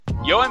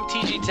Yo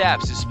MTG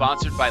Taps is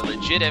sponsored by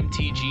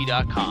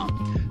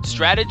LegitMTG.com.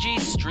 Strategy,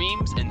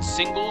 streams, and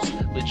singles,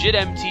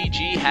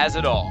 LegitMTG has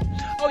it all.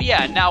 Oh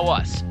yeah, and now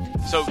us.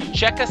 So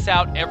check us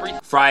out every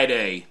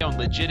Friday on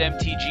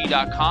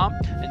LegitMTG.com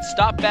and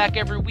stop back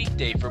every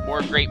weekday for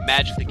more great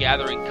Magic the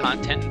Gathering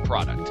content and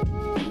product.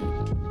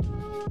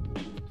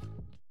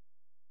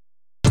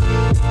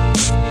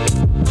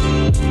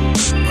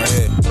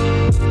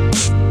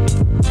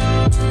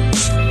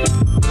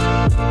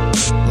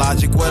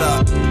 Logic, what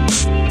up?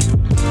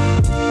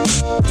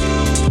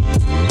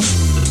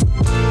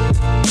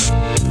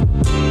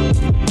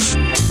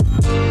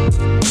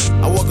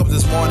 I woke up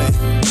this morning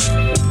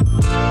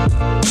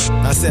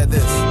and I said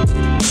this.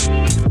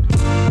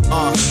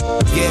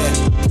 Yeah.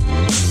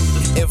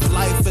 If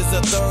life is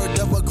a third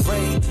of a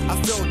grade, I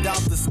filled out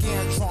the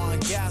Scantron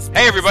gas.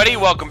 Hey everybody,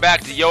 welcome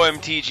back to Yo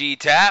MTG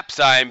Taps.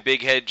 I'm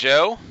Big Head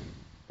Joe.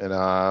 And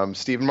I'm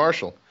Stephen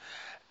Marshall.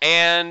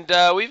 And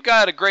we've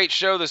got a great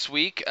show this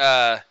week.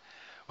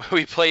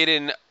 We played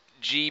in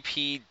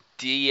GPDFW,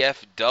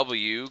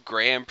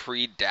 Grand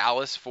Prix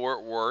Dallas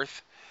Fort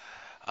Worth.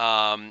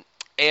 And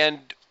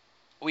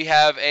we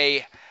have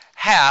a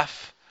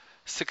half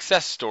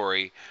success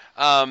story.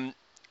 And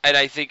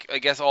I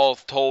guess all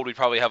told, we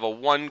probably have a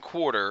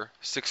 1/4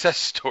 success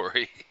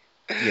story.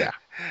 Yeah.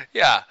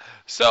 Yeah.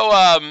 So,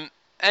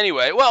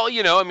 anyway, well,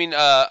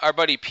 our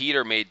buddy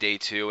Peter made day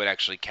 2 and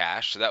actually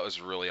cashed, so that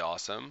was really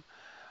awesome.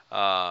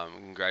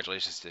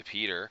 Congratulations to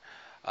Peter.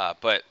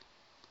 But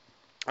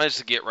let's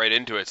just get right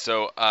into it.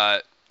 So,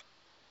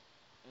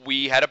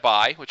 we had a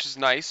bye, which is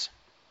nice.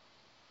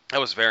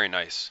 That was very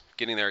nice.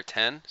 Getting there at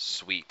 10,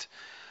 sweet.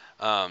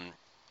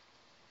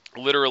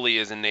 Literally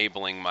is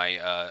enabling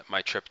my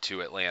my trip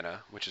to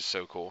Atlanta, which is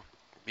so cool.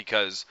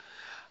 Because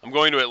I'm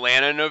going to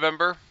Atlanta in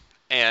November,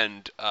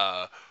 and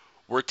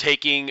we're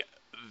taking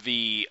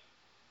the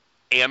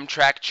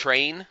Amtrak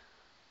train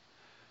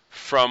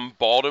from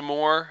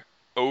Baltimore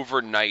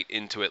overnight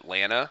into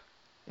Atlanta.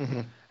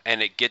 Mm-hmm.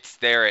 And it gets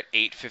there at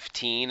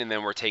 8:15, and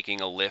then we're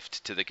taking a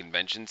lift to the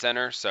convention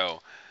center.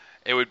 So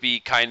it would be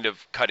kind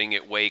of cutting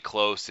it way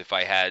close if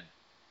I had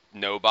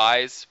no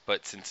buys,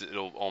 but since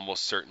it'll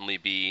almost certainly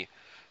be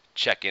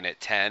check-in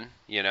at 10,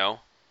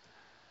 then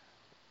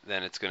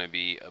it's going to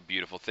be a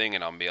beautiful thing,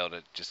 and I'll be able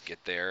to just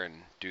get there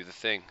and do the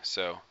thing.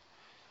 So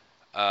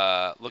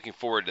looking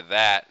forward to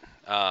that.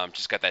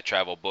 Just got that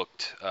travel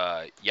booked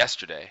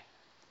yesterday,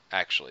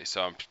 actually,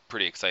 so I'm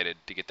pretty excited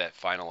to get that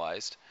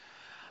finalized.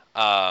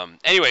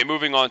 Anyway,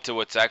 moving on to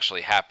what's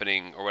actually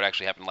happening, or what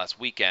actually happened last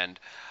weekend.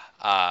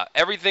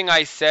 Everything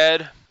I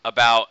said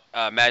about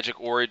Magic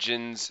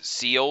Origins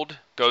Sealed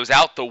goes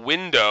out the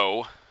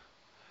window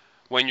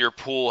when your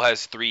pool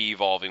has 3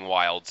 Evolving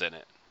Wilds in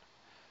it.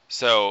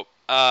 So,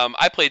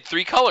 I played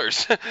 3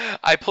 colors.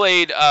 I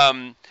played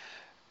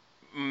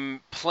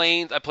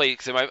plains.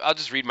 I'll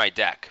just read my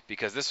deck,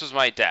 because this was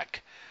my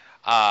deck.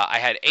 I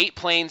had 8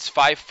 plains,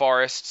 5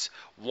 forests,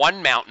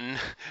 1 mountain,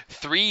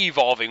 3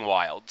 Evolving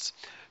Wilds,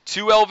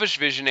 2 Elvish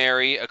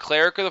Visionary, a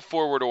Cleric of the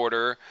Forward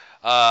Order,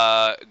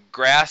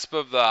 Grasp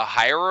of the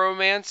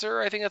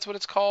Hieromancer, I think that's what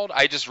it's called.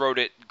 I just wrote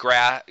it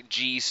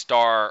G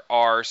star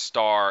R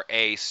star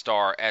A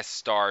star S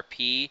star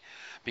P,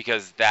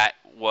 because that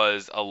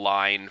was a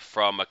line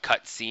from a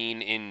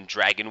cutscene in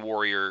Dragon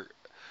Warrior,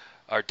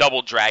 or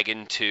Double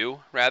Dragon 2,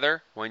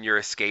 rather, when you're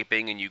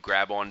escaping and you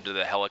grab onto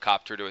the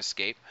helicopter to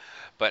escape.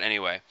 But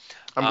anyway.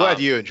 I'm glad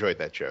you enjoyed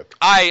that joke.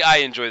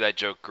 I enjoyed that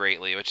joke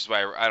greatly, which is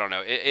why, I don't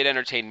know, it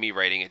entertained me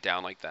writing it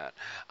down like that.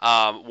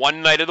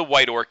 1 Knight of the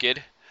White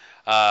Orchid,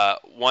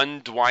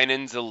 1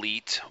 Dwynen's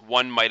Elite,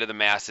 1 Might of the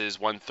Masses,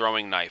 1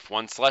 Throwing Knife,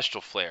 1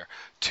 Celestial Flare,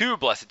 2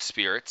 Blessed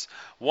Spirits,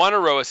 1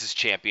 Erois'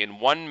 Champion,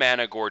 1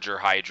 Mana Gorger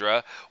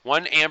Hydra,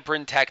 1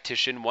 Amprin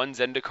Tactician, 1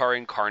 Zendikar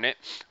Incarnate,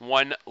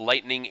 1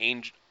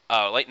 Lightning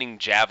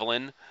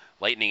Javelin.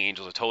 Lightning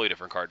Angel's a totally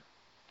different card.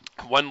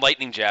 1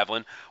 Lightning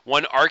Javelin,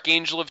 1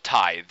 Archangel of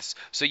Tithes.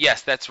 So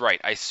yes, that's right.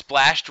 I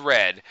splashed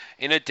red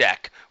in a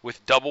deck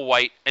with double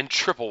white and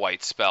triple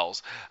white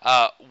spells.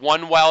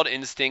 1 Wild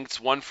Instincts,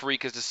 1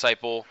 Farika's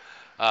Disciple,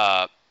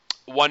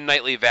 1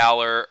 Knightly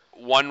Valor,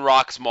 1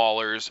 Rock's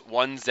Maulers,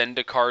 1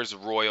 Zendikar's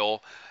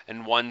Royal,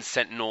 and 1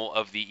 Sentinel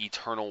of the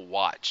Eternal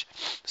Watch.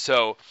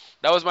 So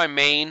that was my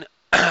main.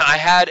 I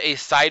had a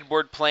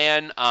sideboard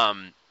plan,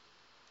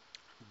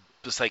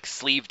 just like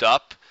sleeved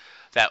up,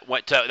 that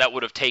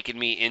would have taken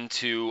me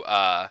into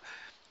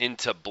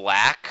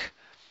black,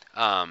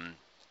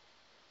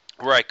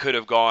 where I could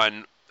have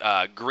gone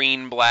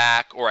green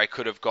black, or I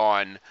could have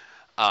gone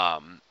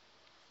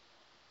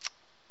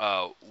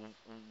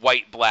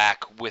white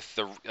black with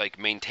the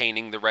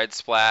maintaining the red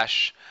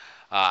splash.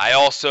 I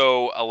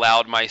also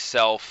allowed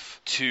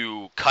myself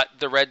to cut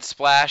the red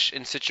splash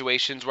in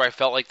situations where I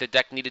felt like the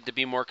deck needed to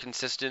be more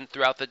consistent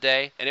throughout the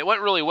day, and it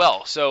went really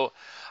well. So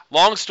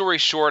long story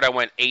short, I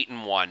went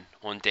 8-1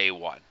 on day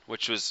 1,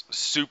 which was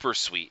super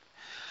sweet.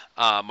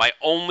 My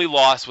only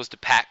loss was to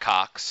Pat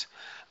Cox,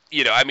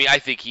 I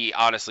think he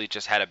honestly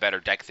just had a better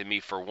deck than me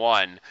for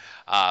one.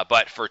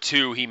 But for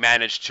two, he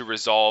managed to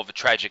resolve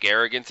Tragic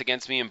Arrogance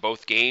against me in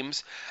both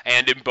games.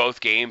 And in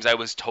both games, I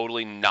was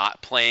totally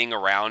not playing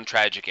around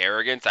Tragic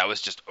Arrogance. I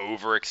was just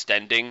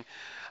overextending,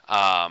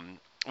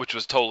 which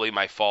was totally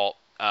my fault.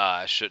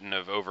 I shouldn't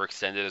have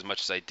overextended as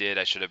much as I did.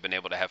 I should have been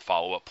able to have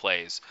follow-up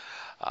plays.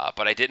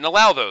 But I didn't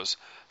allow those.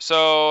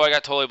 So I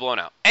got totally blown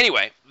out.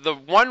 Anyway, the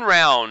one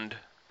round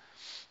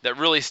that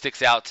really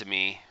sticks out to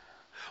me.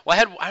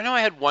 Well, I know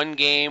I had one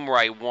game where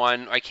I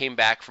won. I came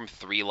back from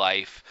 3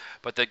 life,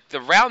 but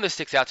the round that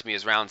sticks out to me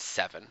is round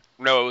 7.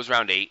 No, it was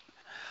round 8.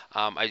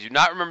 I do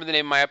not remember the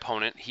name of my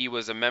opponent. He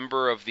was a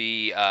member of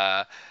the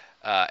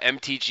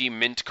MTG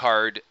Mint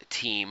Card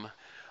team.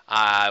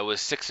 I was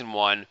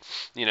 6-1.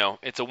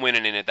 It's a win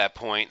and in at that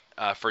point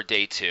for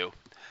day 2.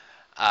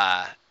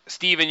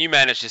 Steven, you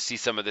managed to see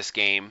some of this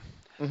game.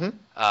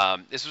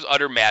 Mm-hmm. This was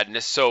utter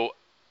madness. So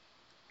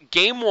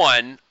game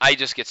 1, I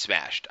just get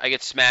smashed. I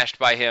get smashed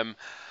by him.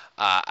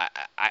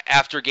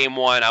 After game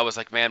 1, I was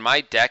like, man, my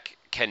deck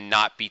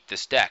cannot beat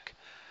this deck.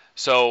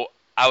 So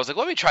I was like,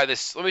 let me try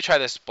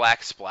this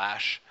Black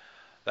Splash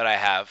that I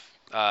have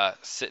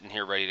sitting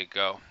here ready to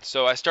go.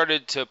 So I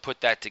started to put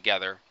that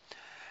together,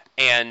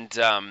 and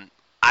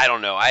I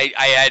don't know.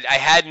 I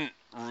hadn't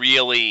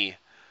really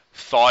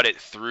thought it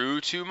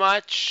through too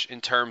much in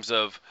terms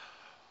of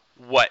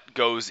what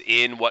goes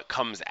in, what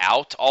comes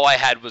out. All I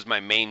had was my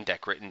main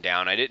deck written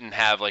down. I didn't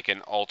have like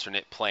an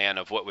alternate plan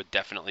of what would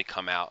definitely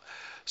come out.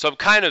 So I'm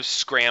kind of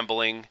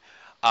scrambling.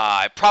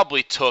 I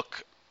probably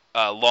took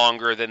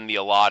longer than the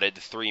allotted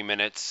 3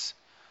 minutes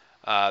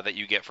that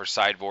you get for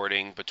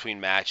sideboarding between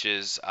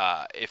matches.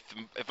 If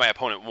my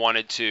opponent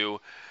wanted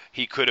to,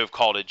 he could have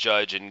called a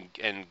judge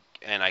and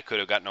I could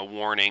have gotten a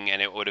warning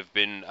and it would have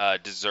been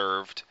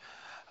deserved.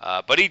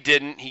 But he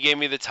didn't. He gave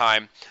me the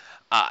time.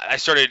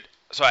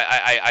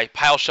 I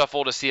pile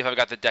shuffle to see if I've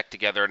got the deck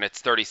together, and it's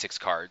 36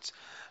 cards.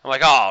 I'm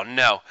like, oh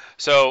no.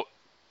 So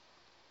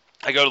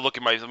I go to look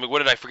at I'm like, what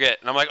did I forget?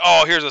 And I'm like,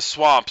 oh, here's the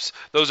swamps.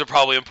 Those are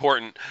probably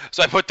important.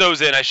 So I put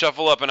those in. I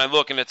shuffle up and I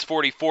look, and it's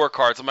 44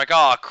 cards. I'm like,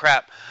 oh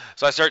crap.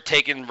 So I start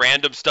taking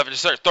random stuff and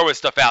just start throwing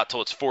stuff out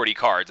till it's 40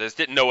 cards. I just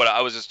didn't know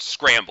I was just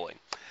scrambling.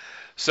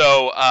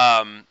 So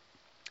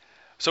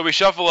so we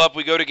shuffle up.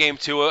 We go to game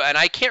 2, and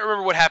I can't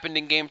remember what happened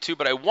in game 2,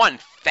 but I won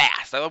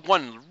fast. I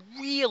won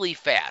really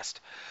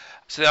fast.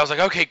 So I was like,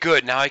 okay,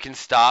 good. Now I can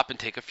stop and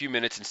take a few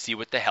minutes and see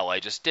what the hell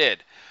I just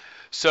did.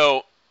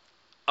 So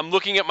I'm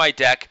looking at my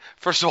deck.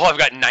 First of all, I've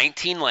got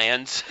 19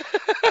 lands.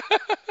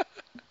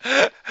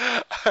 I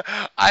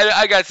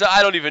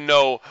don't even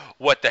know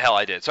what the hell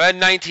I did. So I had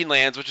 19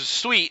 lands, which is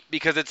sweet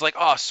because it's like,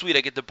 oh, sweet,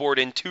 I get to board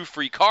in 2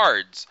 free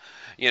cards,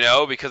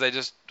 because I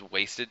just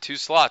wasted 2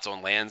 slots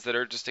on lands that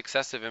are just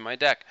excessive in my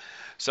deck.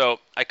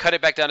 So I cut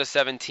it back down to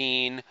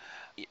 17.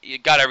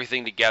 Got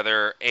everything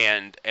together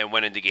and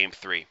went into game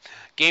 3.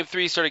 Game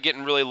 3 started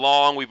getting really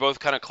long. We both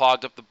kind of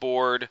clogged up the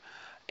board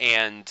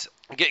and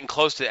getting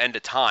close to the end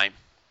of time.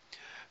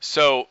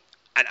 So,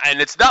 and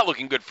it's not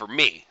looking good for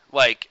me.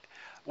 Like,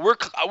 we're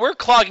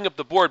clogging up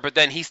the board, but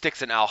then he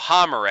sticks an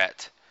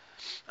Alhammaret,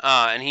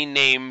 and he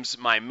names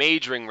my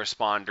Mage Ring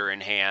Responder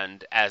in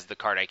hand as the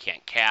card I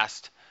can't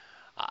cast.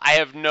 I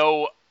have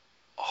no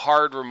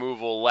hard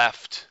removal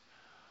left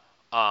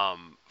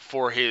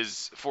for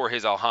his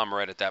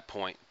Alhammaret at that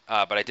point.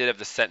 But I did have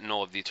the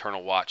Sentinel of the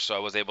Eternal Watch, so I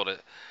was able to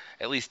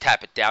at least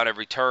tap it down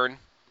every turn.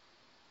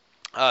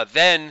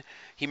 Then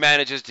he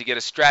manages to get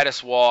a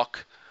Stratus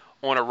Walk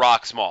on a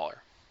Rock Smaller.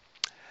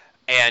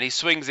 And he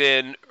swings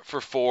in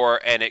for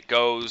 4, and it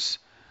goes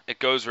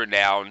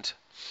Renowned.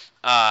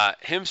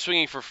 Him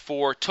swinging for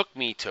 4 took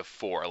me to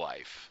 4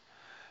 life.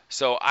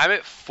 So I'm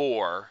at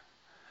 4.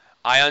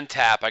 I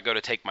untap. I go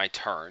to take my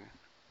turn.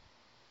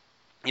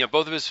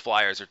 Both of his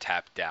flyers are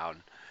tapped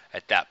down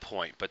at that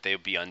point, but they'll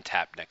be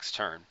untapped next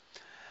turn.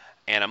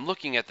 And I'm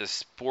looking at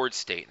this board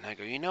state, and I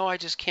go, I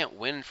just can't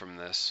win from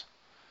this.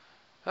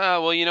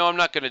 I'm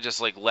not going to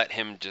just let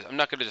him. I'm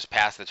not going to just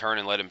pass the turn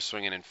and let him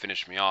swing in and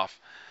finish me off.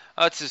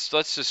 Let's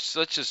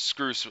just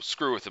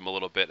screw with him a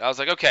little bit. I was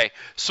like, okay,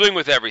 swing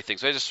with everything.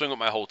 So I just swing with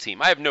my whole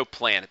team. I have no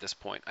plan at this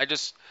point. I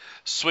just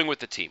swing with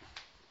the team.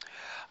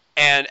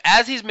 And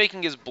as he's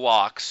making his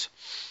blocks,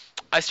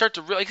 I start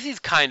to realize, because he's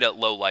kind of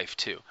low life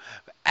too.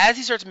 As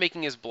he starts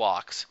making his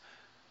blocks,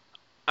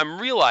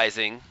 I'm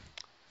realizing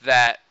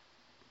that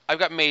I've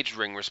got Mage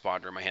Ring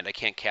Responder in my hand. I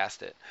can't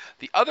cast it.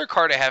 The other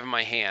card I have in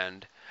my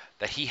hand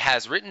that he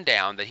has written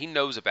down that he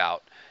knows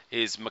about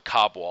is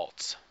Macabre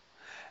Waltz.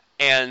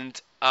 And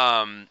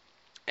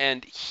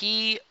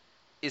he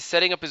is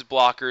setting up his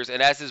blockers,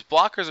 and as his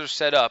blockers are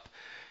set up,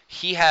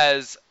 he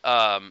has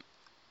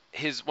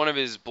one of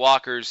his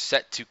blockers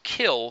set to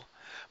kill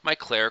my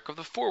Cleric of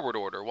the Forward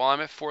Order while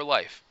I'm at 4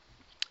 life.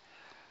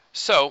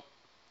 So,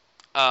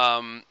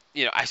 I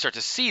start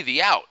to see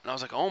the out, and I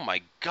was like, oh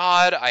my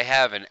god, I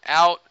have an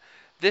out.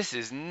 This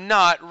is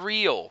not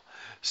real.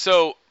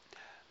 So,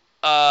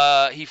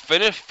 he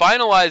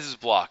finalizes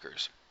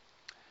blockers.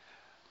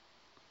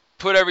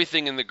 Put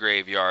everything in the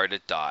graveyard.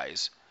 It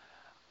dies.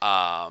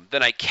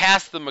 Then I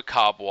cast the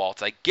Macabre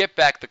Waltz. I get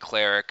back the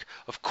Cleric.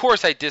 Of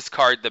course, I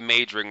discard the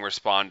Mage Ring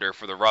Responder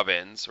for the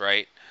rub-ins,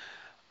 right?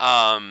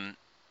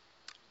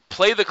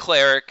 Play the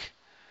Cleric,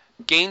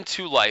 gain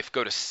 2 life,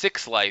 go to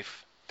 6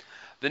 life.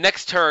 The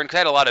next turn, because I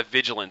had a lot of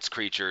Vigilance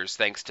creatures,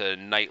 thanks to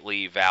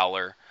Knightly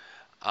Valor.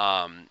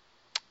 The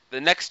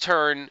next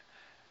turn,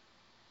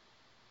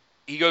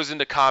 he goes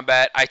into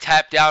combat. I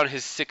tap down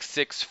his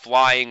 6/6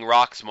 Flying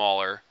Rock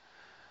Mauler.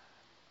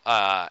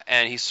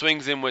 And he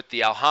swings in with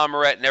the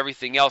Alhameret and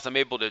everything else. I'm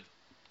able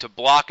to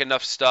block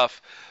enough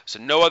stuff so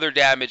no other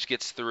damage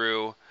gets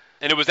through.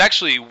 And it was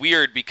actually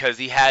weird because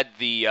he had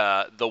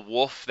the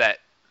wolf that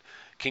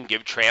can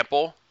give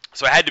trample,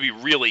 so I had to be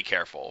really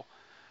careful.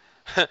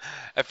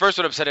 At first,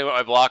 when I'm setting up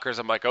my blockers,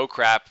 I'm like, oh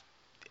crap,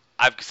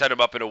 I've set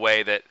him up in a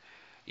way that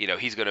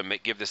he's going to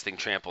give this thing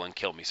trample and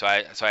kill me. So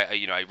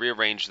I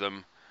rearranged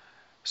them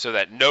so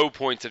that no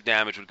points of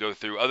damage would go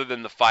through other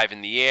than the 5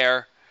 in the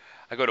air.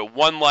 I go to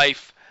 1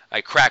 life. I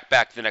crack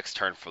back the next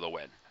turn for the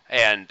win.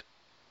 And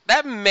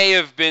that may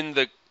have been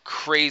the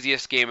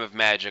craziest game of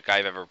Magic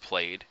I've ever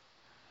played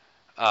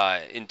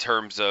in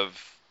terms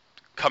of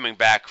coming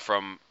back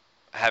from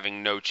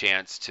having no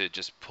chance to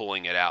just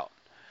pulling it out.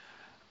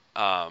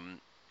 Now,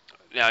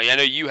 I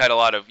know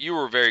you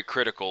were very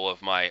critical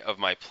of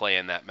my play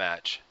in that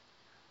match.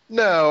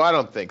 No, I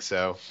don't think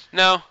so.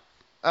 No?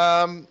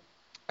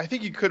 I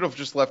think you could have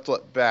just left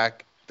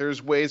back.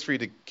 There's ways for you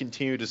to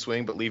continue to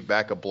swing but leave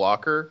back a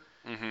blocker.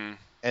 Mm-hmm.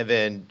 And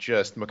then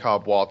just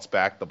Macabre Waltz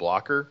back the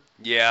blocker.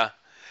 Yeah.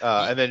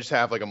 And then just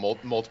have like a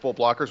multiple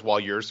blockers while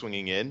you're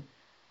swinging in.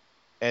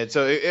 And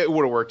so it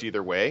would have worked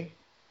either way.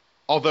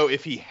 Although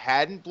if he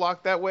hadn't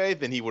blocked that way,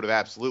 then he would have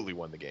absolutely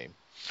won the game.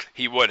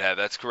 He would have.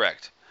 That's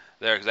correct.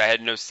 There, because I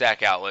had no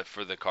sack outlet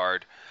for the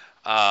card.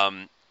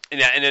 And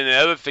then the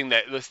other thing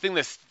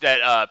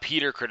that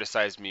Peter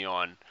criticized me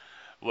on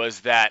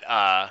was that,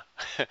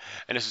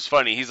 and this is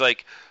funny. He's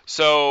like,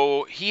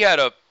 so he had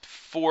a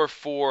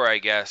 4/4, I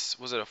guess.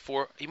 Was it a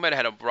 4? He might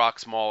have had a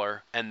Rock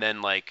Mauler and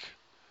then like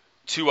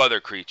 2 other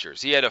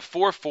creatures. He had a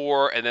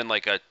 4/4 and then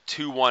like a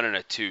 2/1 and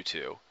a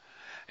 2/2.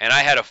 And I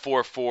had a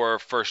 4/4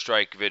 First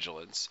Strike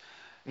Vigilance.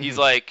 Mm-hmm. He's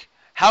like,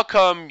 how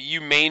come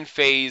you main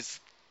phase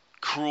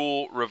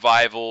Cruel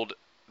Revivaled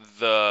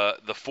the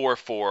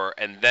 4/4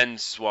 and then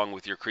swung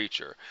with your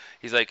creature?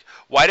 He's like,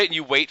 why didn't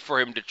you wait for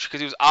him to, because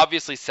he was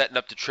obviously setting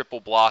up to triple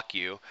block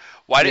you.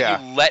 Why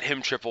didn't you let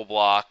him triple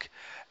block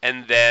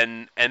and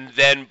then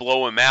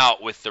blow him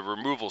out with the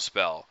removal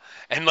spell?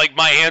 And like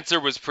my answer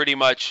was pretty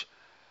much,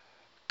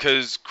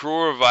 because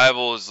Cruel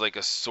Revival is like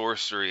a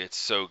sorcery, it's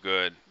so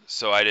good.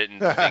 So I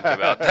didn't think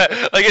about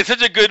that. Like, it's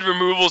such a good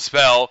removal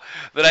spell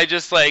that I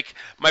just, like,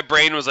 my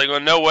brain was like, well,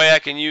 no way I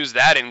can use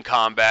that in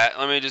combat.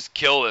 Let me just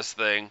kill this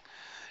thing.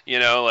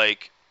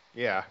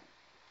 Yeah.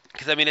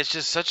 Because, I mean, it's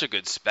just such a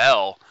good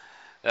spell.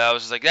 I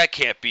was just like, that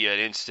can't be an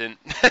instant.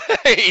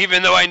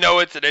 Even though I know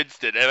it's an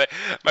instant. And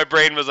my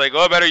brain was like,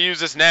 oh, I better use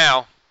this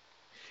now.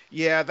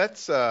 Yeah,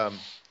 that's,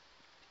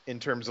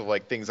 in terms of,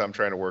 like, things I'm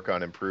trying to work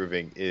on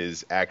improving,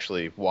 is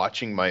actually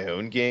watching my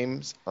own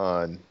games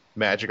on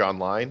Magic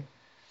Online.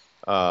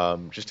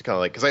 Just to kind of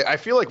like, because I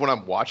feel like when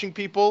I'm watching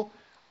people,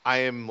 I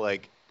am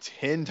like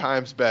 10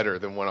 times better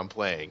than when I'm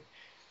playing,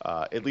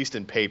 at least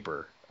in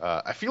paper.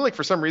 I feel like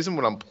for some reason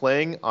when I'm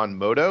playing on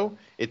Moto,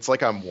 it's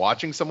like I'm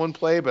watching someone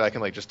play, but I can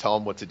like just tell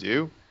them what to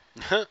do.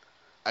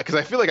 Because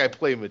I feel like I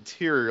play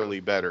materially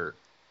better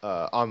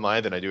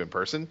online than I do in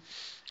person.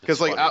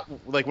 Because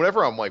like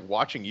whenever I'm like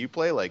watching you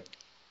play, like,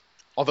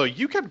 although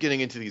you kept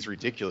getting into these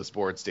ridiculous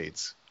board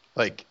states,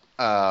 like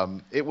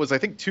it was I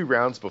think 2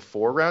 rounds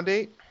before round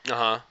 8.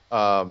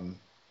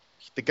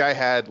 The guy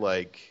had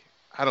like,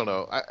 I don't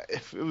know,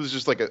 it was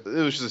just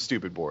a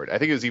stupid board. I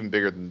think it was even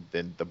bigger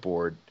than the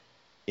board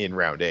in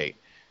round 8.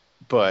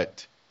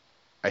 But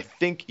I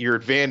think your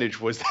advantage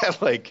was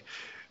that like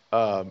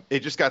it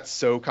just got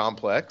so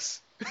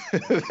complex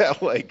that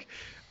like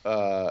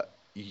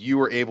you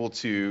were able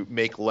to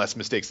make less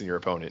mistakes than your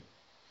opponent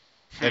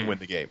and win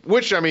the game.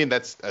 Which, I mean,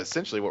 that's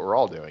essentially what we're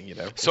all doing, you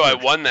know. So I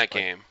won that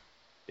game.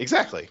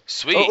 Exactly.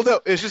 Sweet. Oh, no,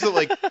 it's just that,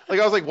 like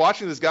I was like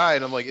watching this guy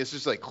and I'm like, it's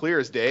just like clear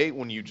as day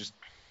when you just,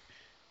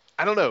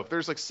 I don't know if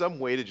there's like some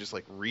way to just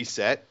like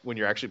reset when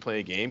you're actually playing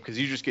a game, because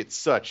you just get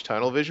such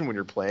tunnel vision when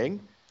you're playing.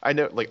 I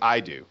know, like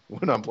I do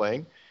when I'm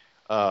playing,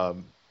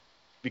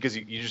 because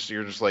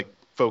you're just like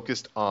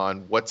focused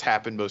on what's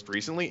happened most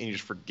recently and you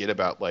just forget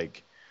about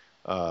like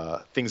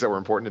things that were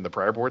important in the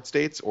prior board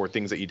states or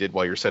things that you did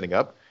while you're setting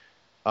up.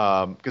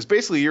 Because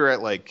basically you're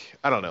at like,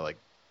 I don't know, like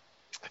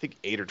I think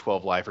 8 or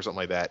 12 life or something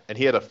like that, and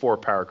he had a 4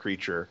 power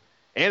creature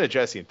and a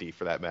Jessian Thief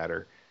for that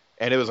matter,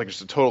 and it was like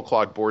just a total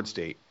clogged board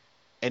state,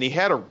 and he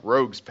had a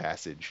Rogue's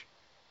Passage.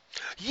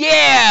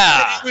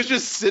 Yeah! And he was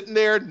just sitting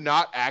there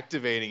not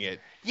activating it.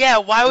 Yeah,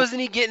 why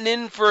wasn't he getting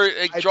in for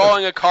like,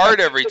 drawing a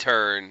card every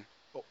turn?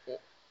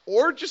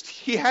 Or just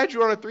he had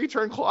you on a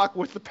 3-turn clock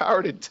with the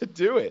power to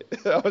do it.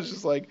 I was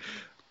just like,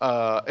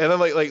 and then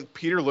like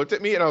Peter looked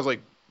at me and I was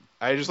like,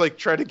 I just like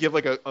tried to give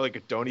like a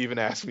don't even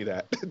ask me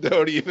that.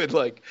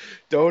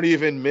 Don't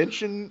even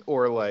mention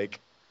or like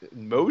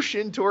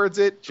motion towards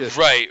it. Just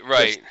Right.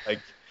 Just, like,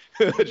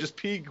 just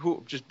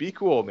be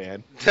cool,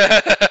 man.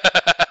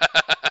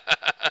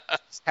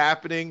 It's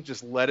happening.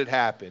 Just let it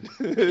happen.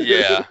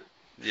 Yeah.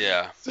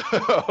 Yeah.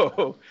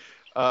 So,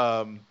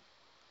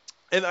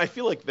 and I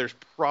feel like there's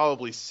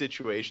probably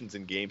situations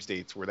in game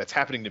states where that's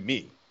happening to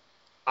me.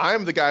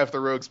 I'm the guy with the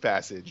Rogue's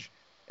Passage,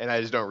 and I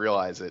just don't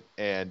realize it.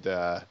 And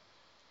I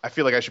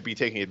feel like I should be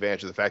taking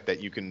advantage of the fact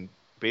that you can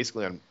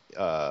basically on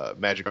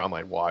Magic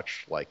Online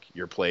watch like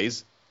your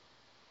plays.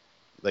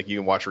 Like you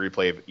can watch a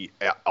replay of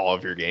all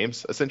of your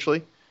games,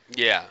 essentially.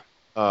 Yeah.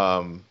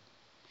 And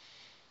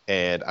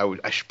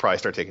I should probably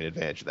start taking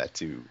advantage of that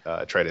to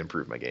try to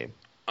improve my game.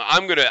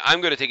 I'm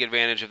gonna take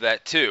advantage of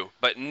that too,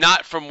 but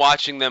not from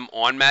watching them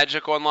on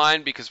Magic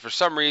Online because for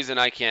some reason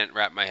I can't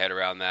wrap my head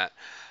around that.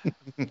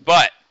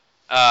 But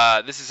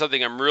this is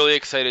something I'm really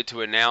excited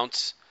to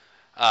announce.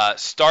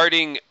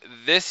 Starting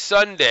this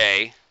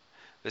Sunday,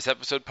 this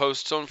episode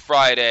posts on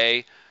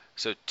Friday,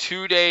 so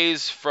 2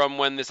 days from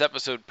when this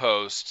episode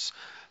posts,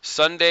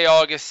 Sunday,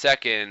 August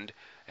 2nd,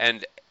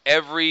 and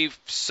every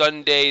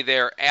Sunday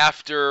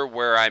thereafter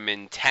where I'm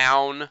in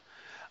town,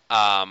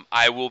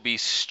 I will be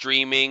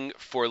streaming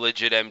for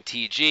Legit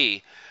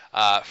MTG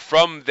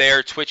from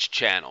their Twitch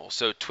channel.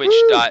 So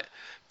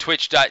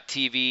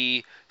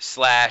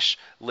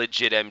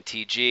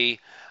twitch.tv/LegitMTG.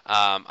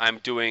 I'm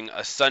doing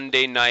a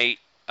Sunday night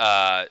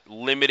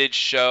limited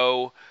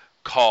show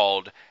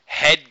called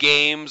Head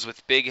Games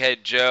with Big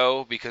Head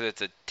Joe because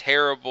it's a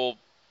terrible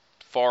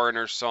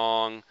Foreigner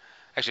song.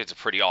 Actually, it's a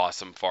pretty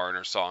awesome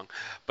Foreigner song,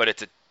 but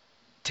it's a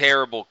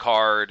terrible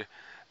card,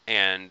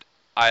 and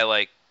I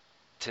like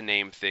to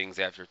name things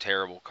after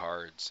terrible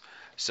cards.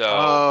 So,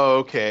 oh,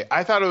 okay.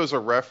 I thought it was a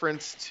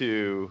reference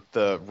to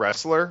the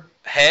wrestler.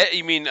 Head?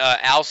 You mean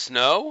Al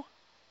Snow?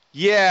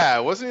 Yeah,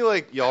 wasn't he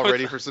like y'all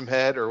ready for some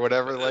head or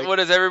whatever? Like, what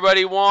does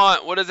everybody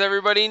want? What does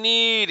everybody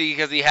need?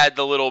 Because he had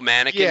the little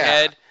mannequin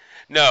head.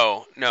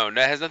 No, that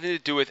has nothing to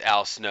do with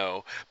Al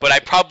Snow. But I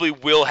probably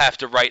will have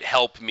to write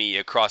 "Help Me"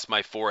 across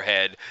my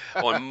forehead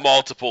on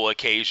multiple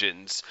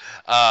occasions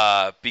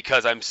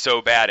because I'm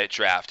so bad at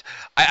draft.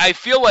 I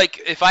feel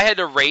like if I had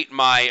to rate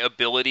my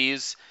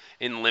abilities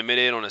in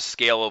Limited on a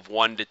scale of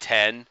 1 to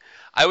 10,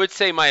 I would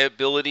say my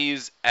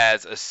abilities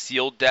as a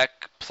sealed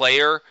deck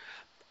player,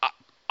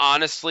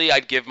 honestly,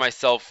 I'd give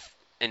myself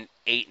an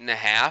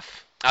 8.5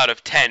 out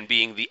of 10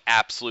 being the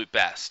absolute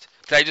best.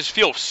 I just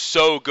feel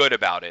so good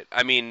about it.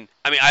 I mean,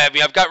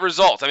 I've got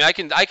results. I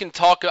mean, I can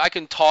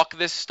talk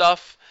this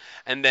stuff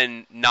and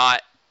then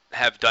not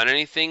have done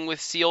anything with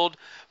sealed.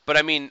 But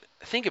I mean,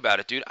 think about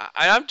it, dude.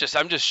 I'm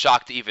just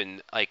shocked to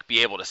even like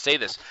be able to say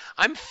this.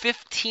 I'm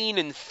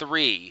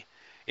 15-3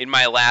 in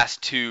my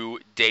last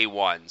 2 day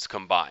ones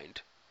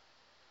combined.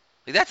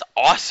 Like, that's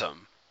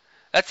awesome.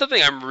 That's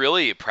something I'm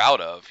really proud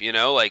of. You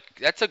know, like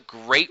that's a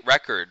great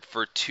record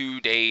for 2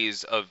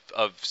 days of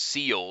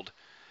sealed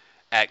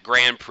at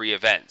Grand Prix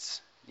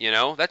events. You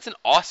know, that's an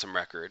awesome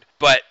record.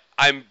 But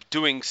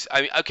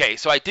okay,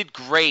 so I did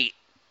great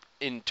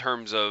in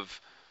terms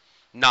of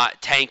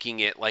not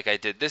tanking it like I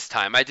did this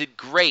time. I did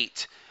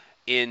great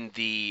in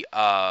the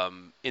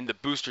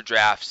booster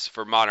drafts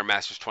for Modern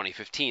Masters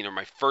 2015. They're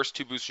my first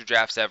 2 booster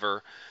drafts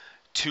ever.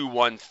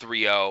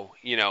 2-1-3-0.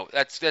 You know,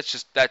 that's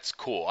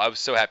cool. I was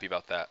so happy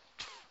about that.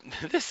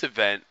 This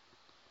event,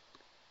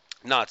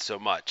 not so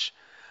much.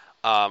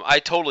 I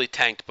totally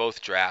tanked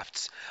both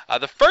drafts.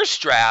 The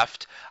first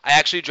draft, I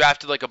actually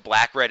drafted like a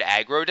black-red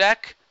aggro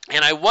deck,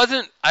 and I was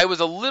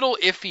a little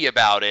iffy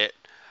about it,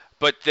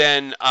 but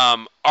then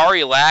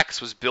Ari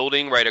Lax was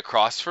building right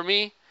across from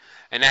me,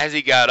 and as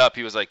he got up,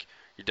 he was like,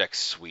 "Your deck's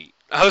sweet."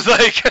 I was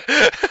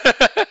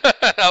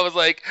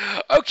like,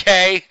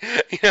 okay,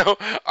 you know,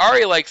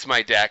 Ari likes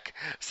my deck,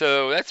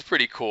 so that's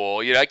pretty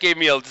cool. You know, it gave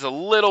me just a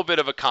little bit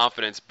of a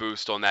confidence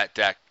boost on that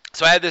deck.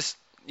 So I had this,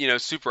 you know,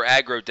 super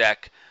aggro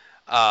deck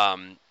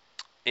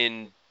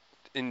in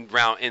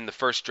the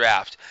first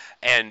draft,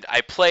 and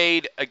I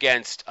played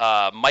against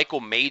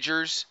Michael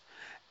Majors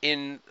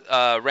in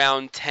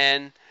round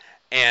 10,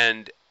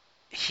 and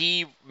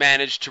he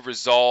managed to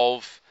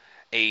resolve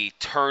a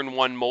turn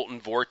 1 Molten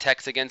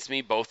Vortex against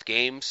me both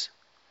games,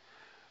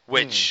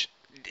 which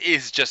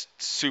is just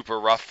super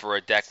rough for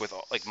a deck with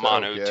like so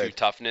mono good. 2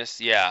 toughness.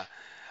 Yeah,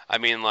 I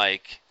mean,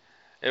 like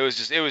it was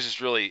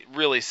just really,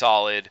 really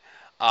solid.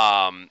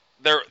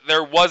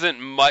 There wasn't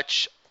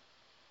much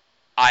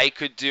I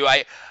could do.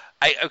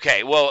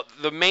 Okay, well,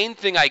 the main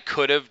thing I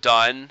could have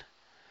done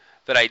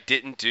that I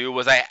didn't do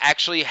was I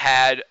actually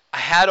had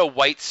a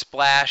white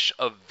splash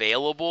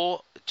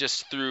available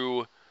just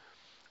through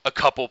a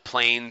couple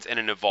planes and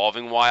an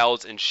Evolving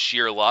Wilds and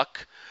sheer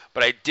luck,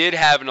 but I did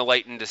have an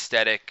Enlightened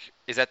Aesthetic.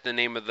 Is that the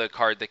name of the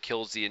card that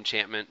kills the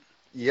enchantment?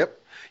 Yep.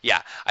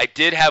 Yeah, I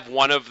did have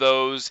one of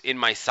those in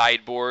my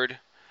sideboard.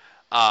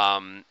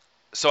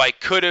 So I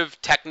could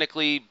have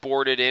technically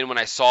boarded in when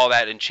I saw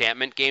that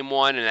enchantment game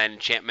 1, and that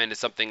enchantment is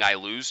something I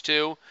lose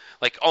to,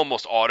 like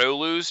almost auto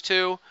lose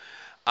to.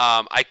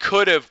 I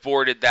could have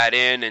boarded that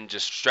in and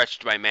just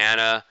stretched my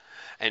mana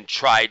and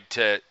tried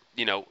to,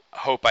 you know,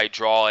 hope I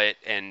draw it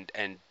and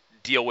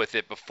deal with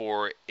it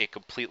before it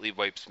completely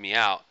wipes me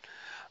out.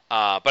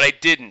 But I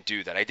didn't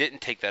do that. I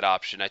didn't take that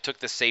option. I took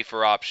the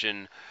safer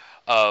option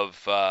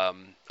of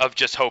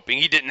just hoping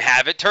he didn't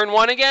have it turn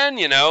one again,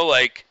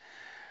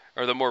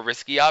 or the more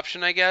risky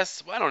option, I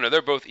guess. Well, I don't know.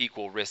 They're both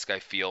equal risk, I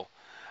feel.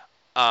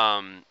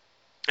 And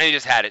he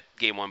just had it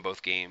game one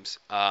both games.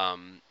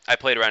 I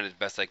played around it as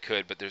best I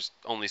could, but there's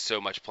only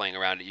so much playing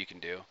around it you can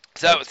do.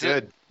 So That's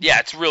good. Yeah,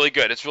 it's really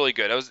good. It's really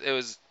good. It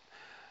was.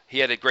 He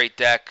had a great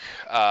deck.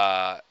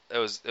 It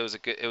was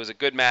a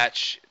good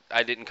match.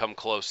 I didn't come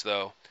close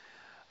though.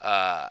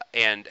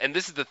 And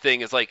this is the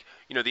thing is like,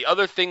 the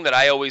other thing that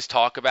I always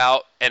talk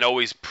about and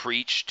always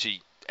preach to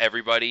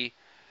everybody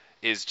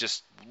is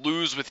just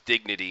lose with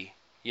dignity.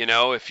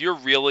 If you're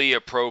really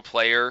a pro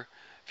player,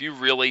 if you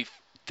really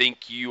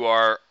think you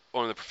are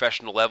on the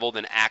professional level,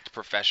 then act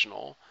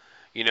professional.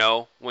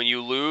 When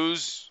you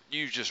lose,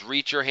 you just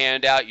reach your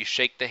hand out, you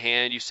shake the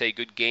hand, you say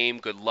good game,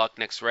 good luck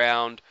next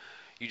round.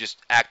 You just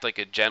act like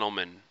a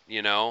gentleman,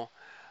 You tell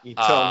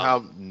them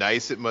how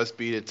nice it must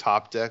be to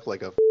top deck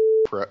like a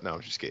pro. No,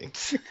 I'm just kidding.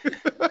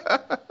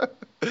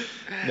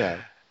 No.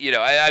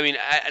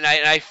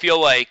 I feel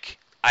like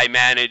I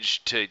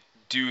managed to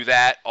do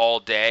that all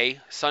day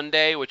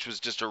Sunday, which was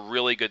just a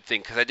really good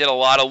thing because I did a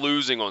lot of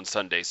losing on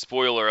Sunday.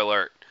 Spoiler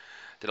alert.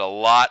 Did a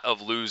lot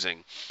of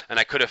losing, and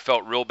I could have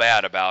felt real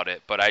bad about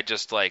it, but I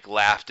just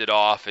laughed it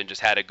off and just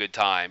had a good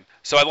time.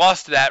 So I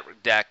lost to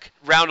that deck.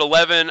 Round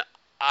 11,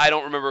 I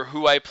don't remember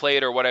who I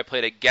played or what I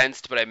played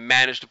against, but I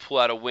managed to pull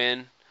out a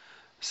win,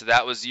 so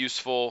that was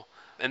useful.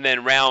 And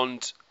then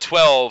round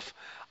 12,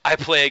 I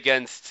play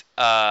against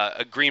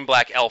a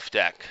green-black elf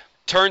deck.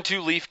 Turn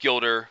 2 Leaf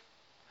Gilder,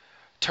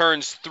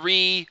 turns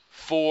 3,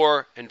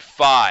 4, and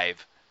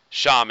 5,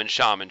 Shaman,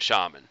 Shaman,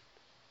 Shaman.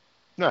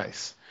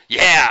 Nice.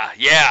 Yeah,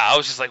 I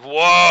was just like,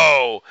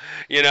 whoa,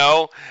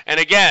 And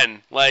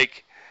again,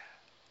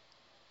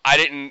 I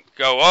didn't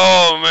go,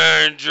 oh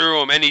man,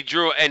 drew him, and he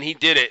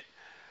did it.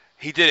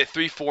 He did it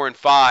 3, 4, and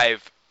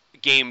 5,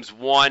 games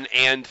 1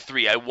 and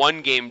 3. I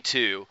won game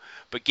 2,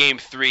 but game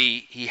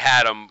 3 he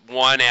had them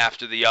one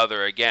after the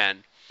other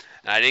again.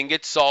 And I didn't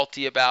get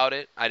salty about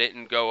it. I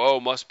didn't go, oh,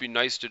 must be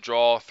nice to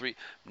draw 3.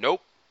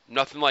 Nope,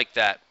 nothing like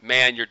that.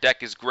 Man, your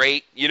deck is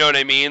great. You know what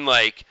I mean?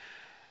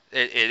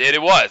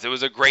 It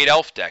was a great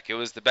elf deck. It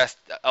was the best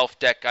elf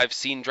deck I've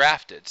seen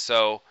drafted.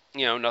 So,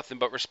 nothing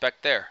but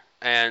respect there.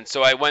 And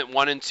so I went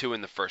 1 and 2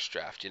 in the first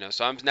draft,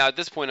 So I'm now at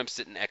this point I'm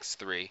sitting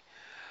X3.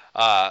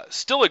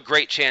 Still a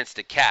great chance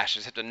to cash. I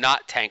just have to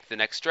not tank the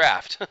next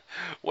draft.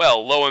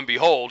 Well, lo and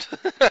behold,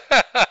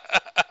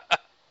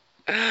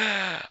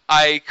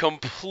 I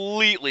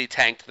completely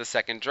tanked the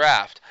second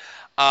draft.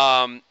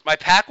 My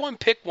pack 1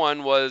 pick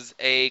 1 was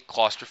a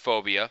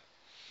claustrophobia.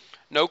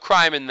 No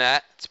crime in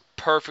that. It's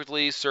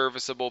perfectly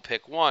serviceable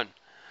pick 1.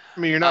 I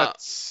mean, you're not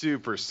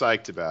super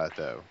psyched about it,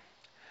 though.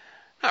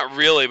 Not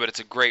really, but it's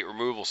a great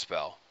removal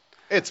spell.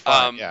 It's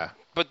fine, yeah.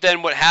 But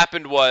then what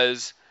happened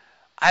was,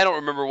 I don't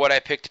remember what I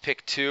picked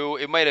pick 2.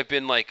 It might have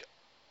been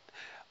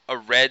a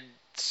red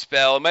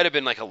spell. It might have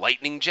been a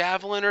lightning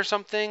javelin or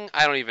something.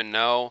 I don't even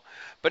know.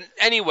 But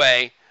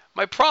anyway,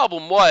 my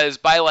problem was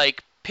by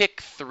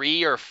pick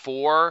 3 or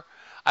 4,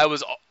 I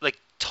was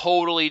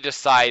totally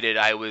decided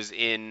I was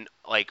in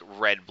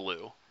red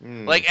blue.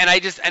 And I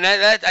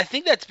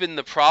think that's been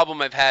the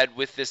problem I've had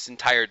with this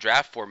entire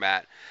draft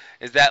format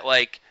is that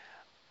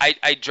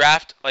I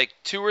draft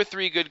 2 or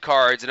 3 good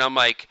cards and I'm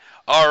like,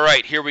 all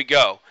right, here we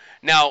go.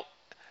 Now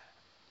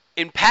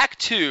in pack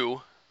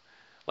 2,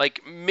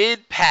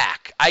 mid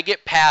pack, I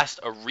get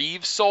past a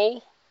Reeve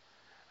Soul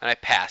and I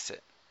pass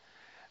it.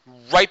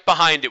 Right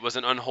behind it was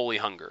an Unholy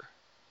Hunger.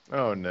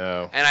 Oh,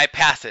 no. And I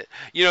pass it.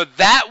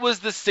 That was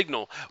the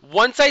signal.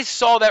 Once I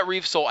saw that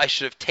Reeve Soul, I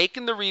should have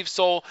taken the Reeve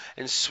Soul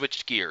and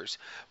switched gears.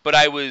 But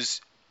I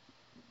was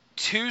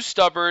too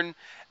stubborn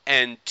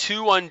and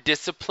too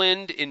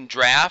undisciplined in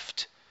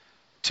draft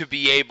to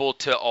be able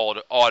to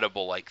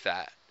audible like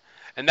that.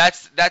 And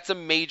that's a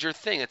major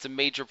thing. It's a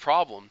major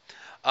problem.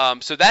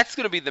 So that's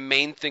going to be the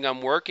main thing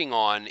I'm working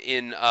on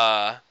in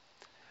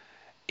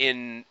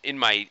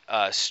my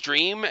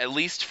stream, at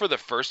least for the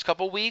first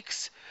couple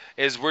weeks.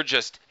 Is we're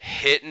just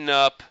hitting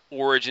up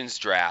Origins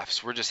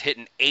drafts. We're just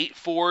hitting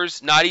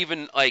 8-4s, not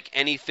even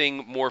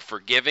anything more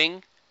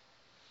forgiving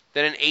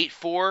than an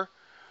 8-4.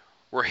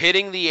 We're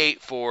hitting the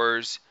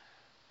 8-4s,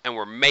 and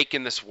we're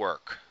making this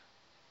work.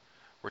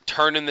 We're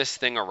turning this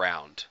thing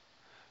around.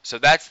 So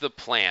that's the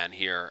plan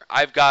here.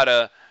 I've got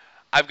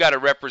to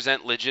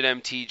represent Legit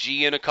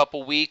MTG in a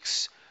couple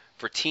weeks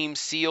for Team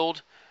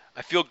Sealed.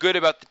 I feel good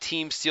about the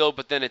Team Sealed,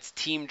 but then it's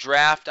Team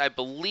Draft. I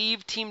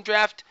believe Team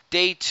Draft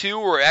Day 2,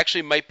 or it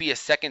actually might be a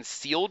second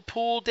Sealed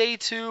pool Day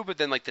 2, but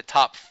then the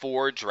top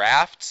 4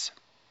 drafts.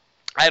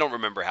 I don't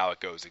remember how it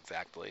goes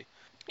exactly.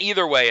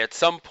 Either way, at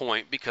some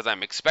point, because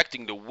I'm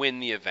expecting to win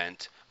the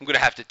event, I'm going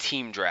to have to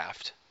Team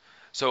Draft.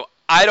 So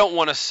I don't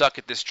want to suck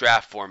at this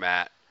draft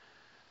format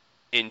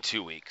in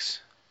 2 weeks.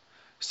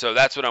 So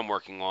that's what I'm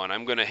working on.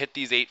 I'm going to hit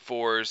these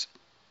 8-4s.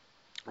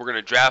 We're going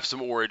to draft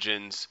some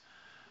Origins,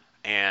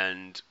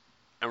 and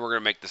we're going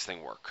to make this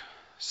thing work.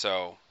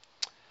 So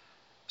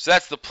So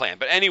that's the plan.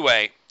 But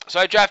anyway, so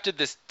I drafted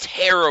this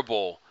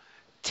terrible,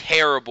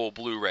 terrible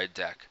blue-red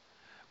deck.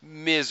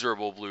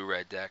 Miserable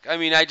blue-red deck. I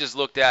mean, I just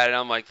looked at it and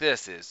I'm like,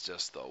 this is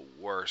just the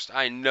worst.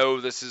 I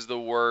know this is the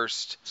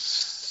worst.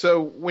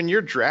 So when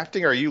you're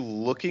drafting, are you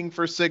looking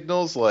for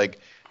signals? Like,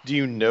 do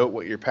you note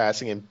what you're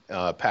passing in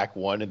pack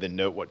 1 and then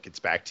note what gets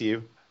back to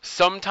you?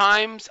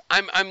 Sometimes I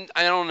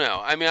don't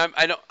know. I mean,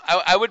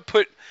 I would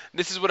put,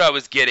 this is what I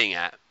was getting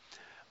at.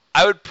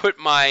 I would put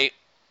my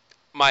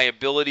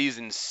abilities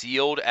in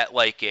sealed at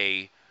like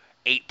a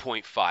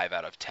 8.5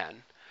 out of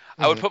 10.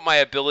 I would put my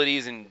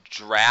abilities in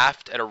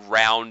draft at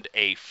around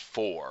a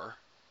 4.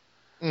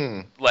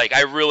 Like,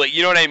 I really,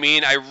 you know what I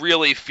mean? I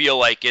really feel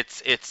like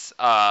it's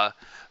the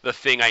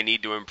thing I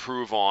need to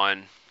improve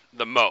on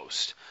the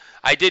most.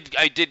 I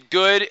did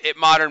good at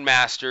Modern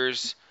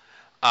Masters,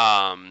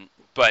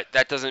 but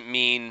that doesn't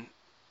mean.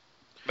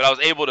 But I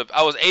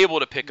was able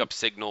to pick up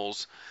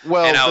signals.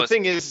 Well, and the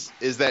thing is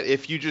that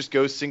if you just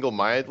go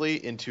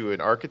single-mindedly into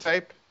an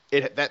archetype,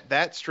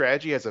 that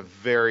strategy has a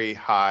very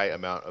high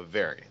amount of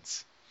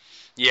variance.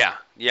 Yeah,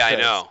 I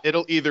know.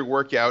 It'll either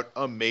work out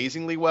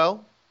amazingly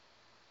well,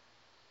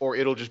 or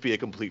it'll just be a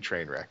complete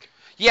train wreck.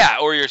 Yeah,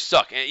 or you're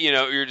stuck. You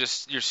know, you're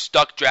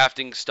stuck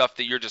drafting stuff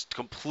that you're just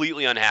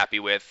completely unhappy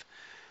with.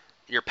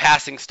 You're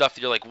passing stuff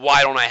that you're like,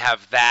 why don't I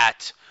have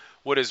that?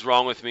 What is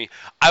wrong with me?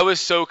 I was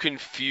so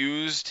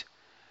confused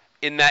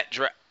in that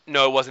draft.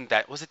 No, it wasn't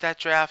that. Was it that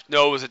draft?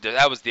 No,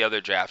 that was the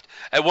other draft.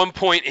 At one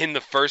point in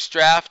the first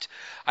draft,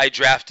 I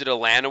drafted a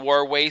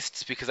Llanowar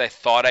Wastes because I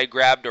thought I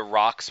grabbed a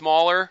rock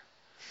smaller,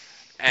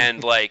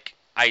 and like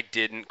I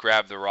didn't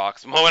grab the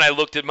rocks. When I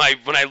looked at my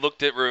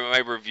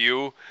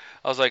review,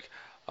 I was like,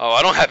 oh,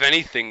 I don't have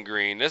anything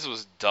green. This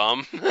was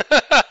dumb.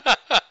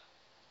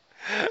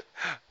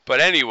 But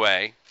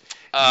anyway.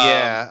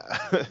 Yeah,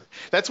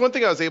 that's one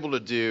thing I was able to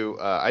do.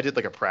 I did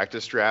like a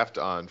practice draft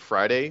on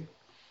Friday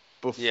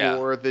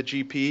before the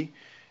GP,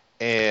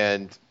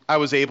 and I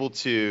was able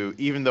to,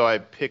 even though I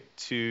picked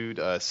 2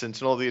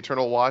 Sentinel of the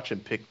Eternal Watch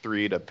and picked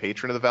 3 to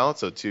Patron of the Valiant,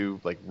 so 2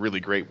 like really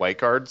great white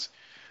cards,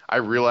 I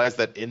realized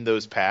that in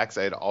those packs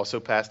I had also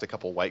passed a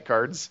couple white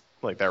cards,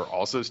 like that were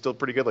also still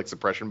pretty good, like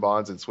Suppression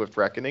Bonds and Swift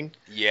Reckoning.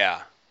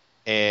 Yeah.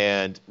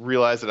 And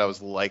realized that I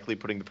was likely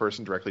putting the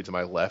person directly to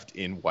my left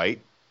in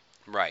white.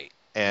 Right.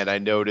 And I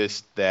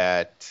noticed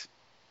that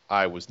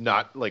I was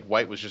not, like,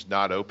 white was just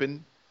not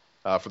open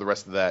for the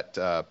rest of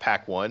that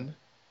pack 1.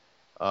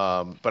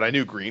 But I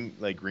knew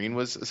green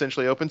was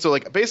essentially open. So,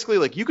 like, basically,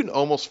 like, you can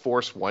almost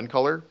force one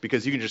color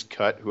because you can just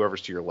cut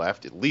whoever's to your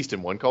left, at least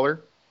in one color,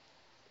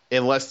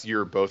 unless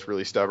you're both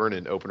really stubborn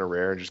and open a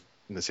rare and just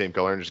in the same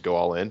color and just go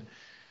all in.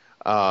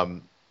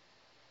 And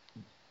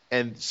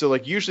so,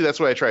 like, usually that's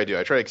what I try to do.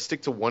 I try to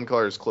stick to one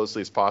color as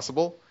closely as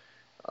possible.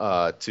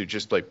 To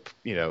just like,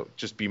 you know,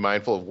 just be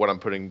mindful of what I'm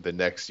putting the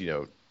next, you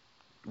know,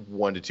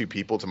 1 to 2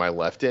 people to my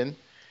left in.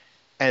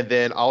 And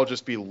then I'll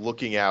just be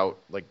looking out,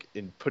 like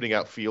in putting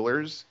out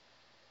feelers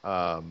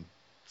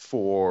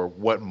for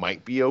what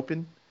might be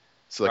open.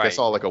 So like I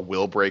saw like a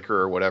Will Breaker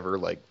or whatever,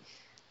 like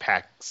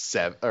pack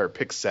 7 or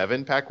pick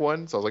 7 pack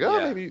 1. So I was like,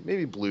 oh,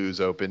 maybe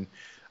blue's open.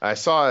 I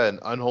saw an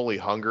Unholy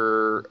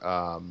Hunger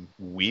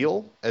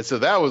wheel. And so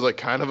that was like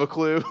kind of a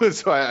clue.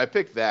 So I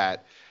picked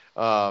that.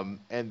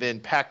 And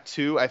then pack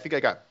 2, I think I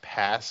got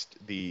past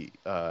the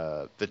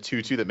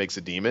 2/2 that makes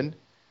a demon.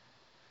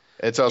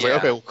 And so I was like,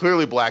 okay, well,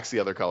 clearly black's the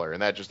other color.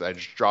 And I just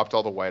dropped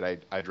all the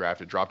white I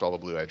drafted, dropped all the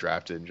blue I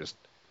drafted, and just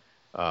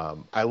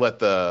I let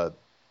the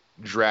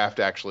draft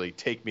actually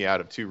take me out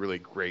of 2 really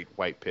great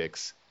white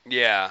picks.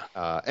 Yeah.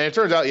 And it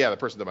turns out, the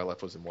person to my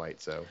left was in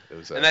white, so it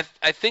was. And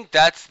I think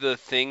that's the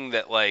thing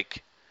that,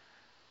 like,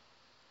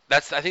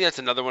 I think that's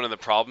another one of the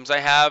problems I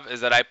have,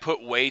 is that I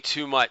put way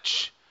too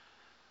much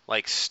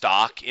like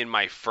stock in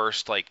my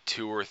first like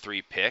 2 or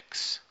 3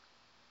 picks,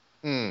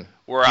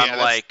 where I'm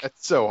like,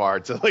 that's so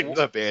hard to like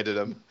abandon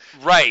them.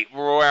 Right,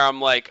 where I'm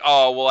like,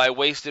 oh well, I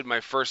wasted my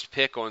first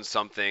pick on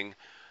something,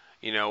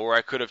 you know, where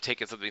I could have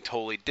taken something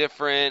totally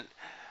different.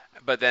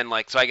 But then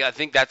like, so I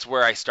think that's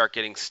where I start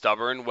getting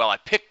stubborn. Well, I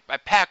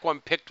pack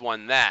 1, picked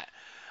 1 that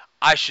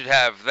I should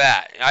have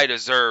that. I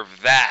deserve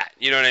that.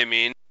 You know what I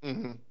mean?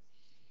 Mm-hmm.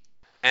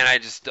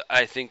 And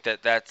I think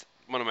that's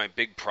one of my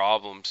big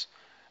problems.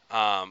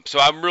 So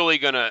I'm really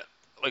going to,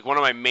 like, one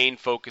of my main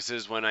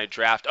focuses when I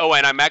draft. Oh,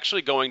 and I'm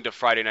actually going to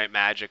Friday Night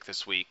Magic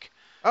this week.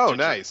 Oh,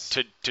 nice.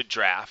 To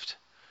draft.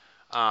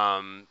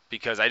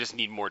 Because I just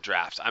need more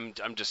drafts. I'm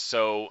just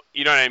so,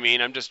 you know what I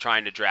mean? I'm just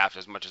trying to draft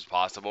as much as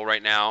possible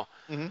right now.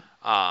 Mm-hmm.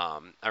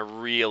 I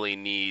really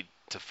need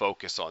to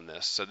focus on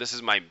this. So this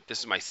is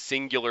my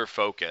singular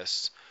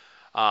focus.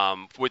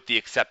 With the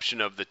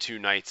exception of the 2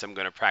 nights I'm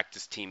going to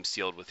practice Team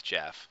Sealed with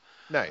Jeff.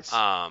 Nice.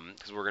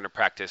 Because we're going to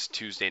practice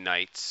Tuesday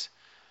nights.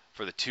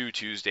 For the 2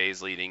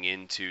 Tuesdays leading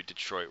into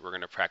Detroit, we're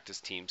going to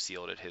practice Team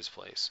Sealed at his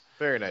place.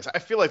 Very nice. I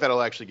feel like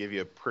that'll actually give you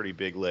a pretty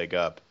big leg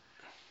up,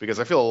 because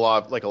I feel a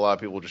lot of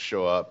people just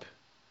show up,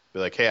 be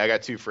like, "Hey, I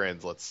got 2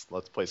 friends. Let's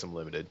play some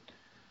limited."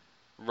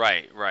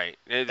 Right.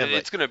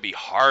 It's going to be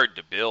hard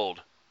to build.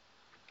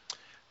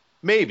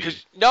 Maybe.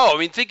 No, I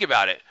mean, think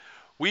about it.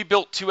 We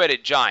built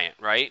Two-Headed Giant,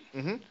 right?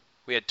 Mm-hmm.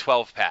 We had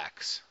 12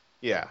 packs.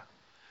 Yeah.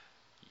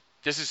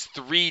 This is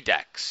 3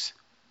 decks,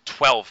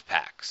 12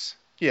 packs.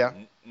 Yeah.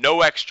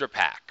 No extra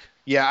pack.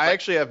 Yeah, I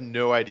actually have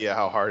no idea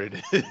how hard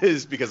it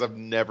is because I've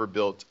never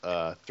built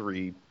a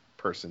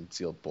 3-person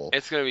sealed pool.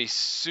 It's going to be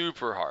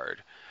super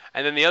hard.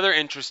 And then the other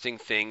interesting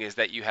thing is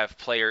that you have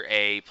player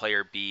A,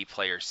 player B,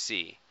 player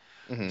C.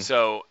 Mm-hmm.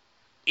 So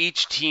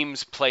each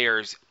team's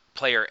player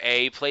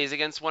A plays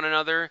against one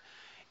another,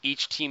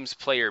 each team's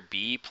player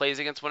B plays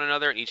against one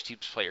another, and each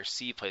team's player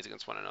C plays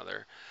against one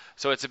another.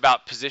 So it's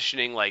about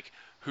positioning, like,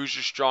 who's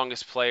your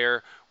strongest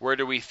player? Where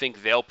do we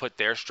think they'll put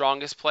their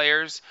strongest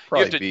players?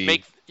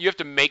 Probably You have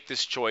to make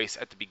this choice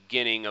at the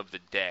beginning of the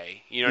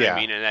day. You know what I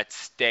mean? And that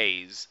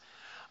stays.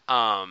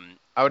 I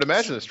would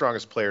imagine the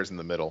strongest players in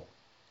the middle.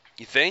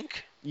 You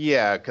think?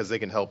 Yeah, because they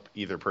can help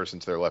either person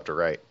to their left or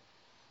right.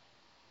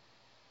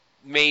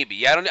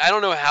 Maybe. I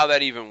don't know how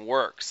that even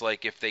works.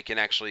 Like, if they can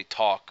actually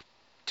talk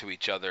to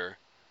each other.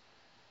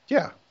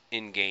 Yeah.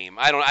 In game.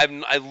 I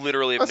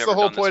literally have That's never the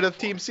whole done point this of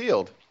Team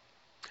Sealed.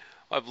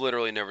 I've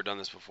literally never done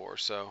this before,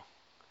 so.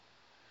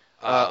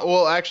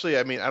 Well, actually,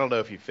 I mean, I don't know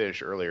if you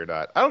finished early or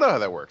not. I don't know how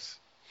that works.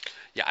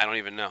 Yeah, I don't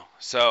even know.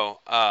 So,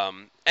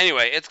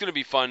 anyway, it's gonna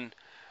be fun.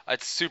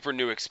 It's a super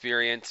new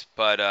experience,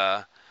 but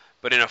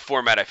in a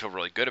format I feel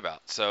really good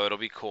about. So it'll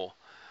be cool.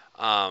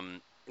 But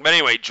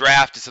anyway,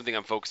 draft is something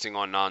I'm focusing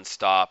on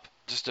nonstop.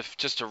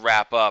 Just to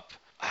wrap up,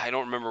 I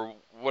don't remember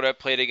what I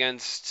played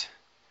against.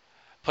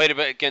 Played a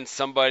bit against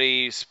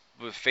somebody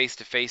with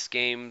face-to-face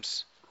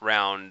games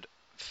round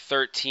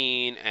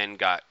 13 and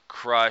got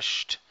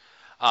crushed.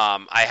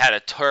 I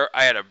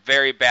had a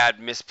very bad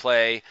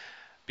misplay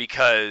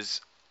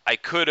because I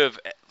could have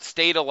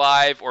stayed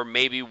alive or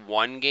maybe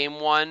won game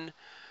 1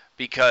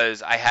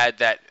 because I had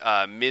that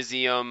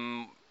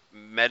Mizium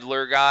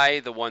Meddler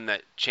guy, the one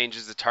that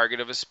changes the target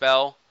of a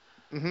spell,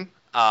 in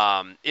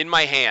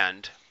my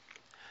hand,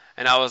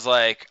 and I was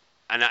like,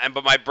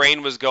 but my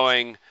brain was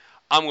going,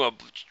 I'm gonna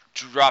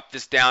drop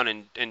this down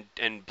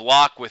and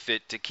block with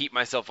it to keep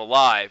myself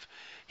alive.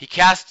 He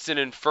casts an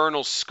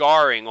infernal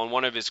scarring on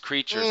one of his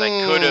creatures.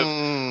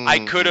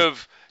 I could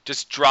have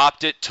just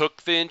dropped it,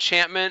 took the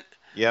enchantment,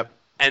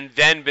 and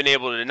then been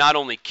able to not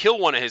only kill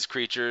one of his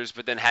creatures,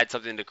 but then had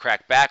something to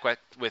crack back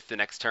with the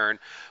next turn.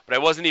 But I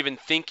wasn't even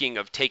thinking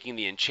of taking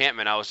the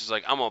enchantment. I was just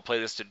like, I'm gonna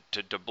play this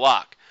to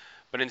block.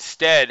 But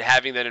instead,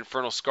 having that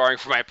infernal scarring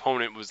for my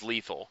opponent was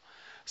lethal.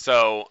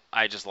 So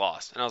I just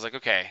lost, and I was like,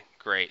 okay,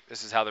 great.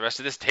 This is how the rest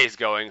of this day is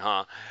going,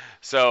 huh?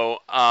 So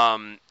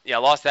yeah, I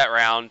lost that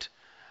round.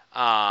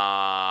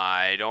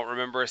 I don't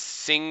remember a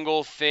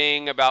single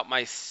thing about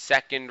my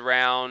second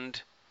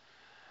round.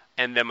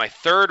 And then my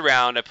third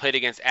round, I played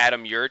against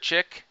Adam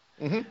Yurchik.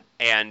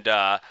 And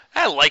I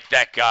like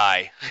that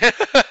guy.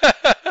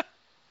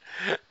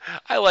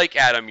 I like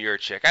Adam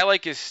Yurchik. I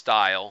like his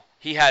style.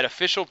 He had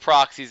official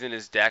proxies in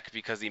his deck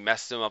because he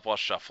messed them up while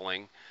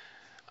shuffling.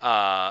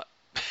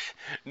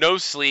 No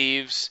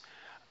sleeves.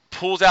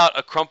 Pulls out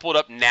a crumpled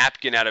up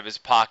napkin out of his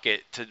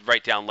pocket to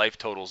write down life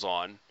totals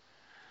on.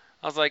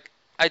 I was like,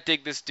 I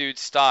dig this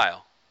dude's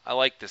style. I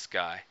like this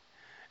guy.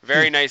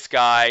 Very nice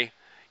guy.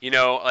 You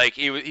know, like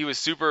he was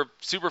super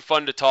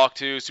fun to talk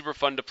to, super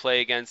fun to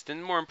play against,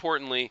 and more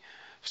importantly,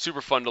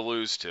 super fun to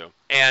lose to.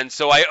 And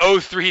so I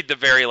 0-3'd the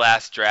very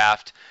last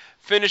draft.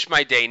 Finished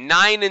my day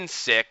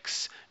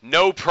 9-6,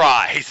 no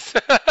prize,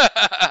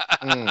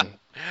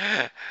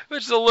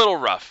 which is a little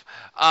rough.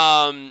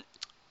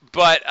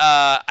 But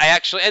I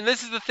actually, and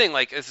this is the thing,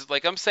 like this is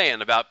like I'm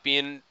saying about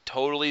being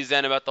totally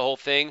zen about the whole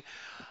thing.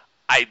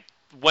 I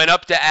went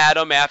up to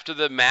Adam after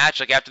the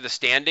match, like after the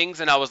standings,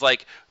 and I was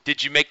like,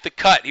 did you make the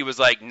cut? He was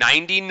like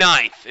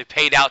 99th. It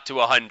paid out to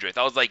 100th.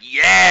 I was like,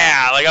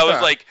 yeah! Like I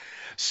was like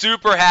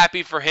super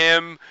happy for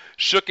him.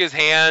 Shook his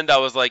hand. I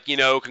was like, you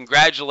know,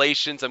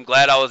 congratulations. I'm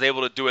glad I was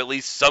able to do at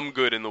least some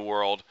good in the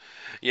world,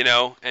 you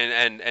know,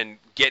 and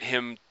get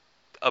him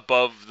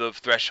above the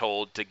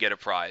threshold to get a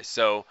prize.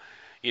 So,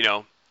 you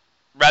know,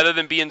 rather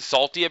than being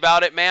salty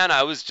about it, man,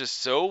 I was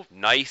just so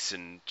nice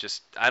and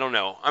just, I don't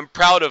know. I'm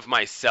proud of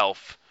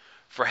myself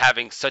for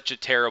having such a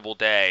terrible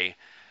day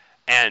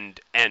and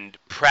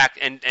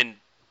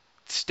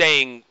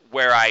staying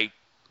where I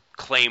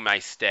claim I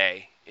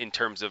stay in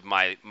terms of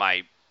my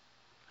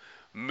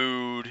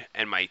mood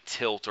and my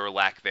tilt or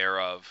lack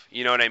thereof.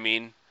 You know what I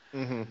mean?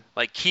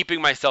 Like keeping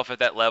myself at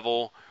that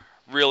level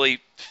really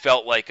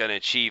felt like an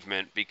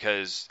achievement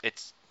because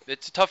it's a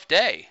tough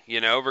day,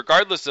 you know,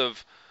 regardless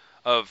of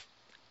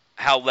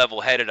how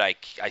level-headed I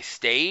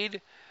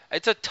stayed.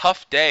 It's a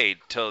tough day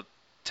to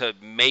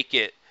make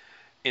it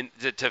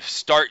to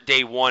start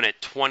day one at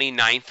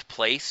 29th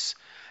place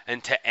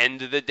and to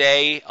end the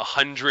day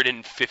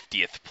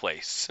 150th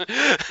place.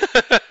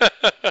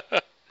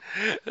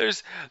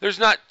 There's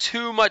not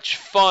too much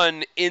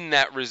fun in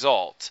that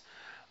result,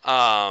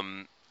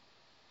 but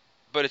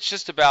it's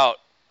just about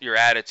your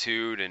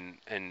attitude and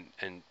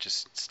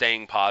just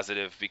staying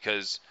positive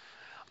because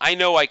I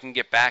know I can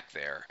get back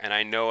there and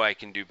I know I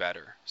can do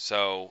better.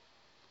 So,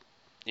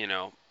 you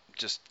know,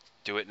 just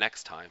do it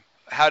next time.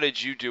 how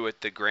did you do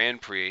at the Grand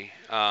Prix?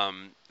 How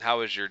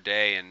was your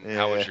day, and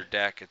how was Eh, your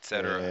deck,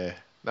 etc.?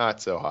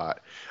 not so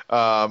hot.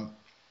 Um,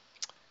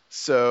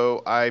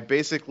 so I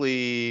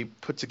basically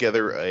put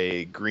together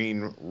a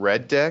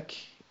green-red deck,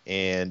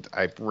 and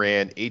I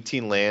ran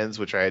 18 lands,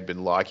 which I had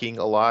been locking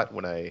a lot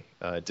when I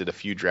did a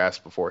few drafts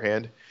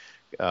beforehand.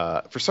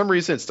 For some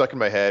reason, it stuck in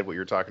my head what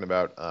you're talking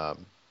about,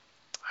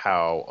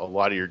 how a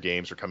lot of your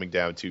games are coming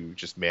down to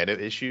just mana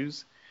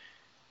issues.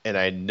 And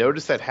I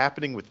noticed that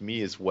happening with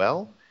me as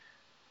well,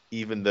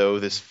 even though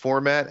this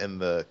format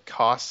and the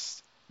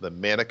costs, the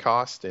mana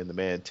cost and the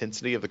mana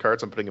intensity of the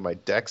cards I'm putting in my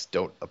decks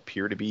don't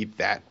appear to be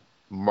that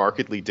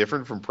markedly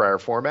different from prior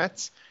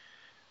formats.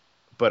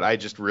 But I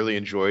just really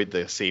enjoyed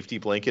the safety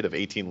blanket of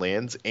 18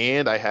 lands,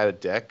 and I had a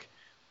deck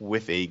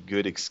with a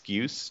good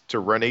excuse to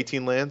run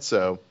 18 lands.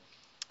 So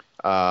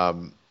I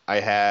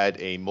had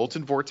a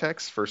Molten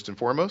Vortex first and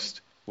foremost,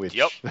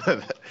 Yep.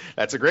 which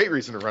that's a great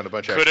reason to run a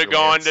bunch of Could extra have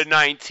gone lands. to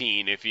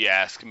 19 if you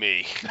ask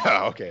me.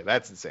 Oh, okay,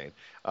 that's insane.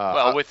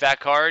 Well, with that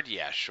card,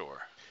 yeah, sure.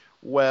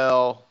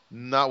 Well,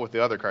 not with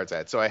the other cards I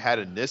had. So I had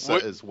a Nissa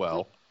Would, as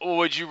well.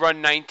 would you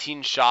run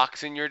 19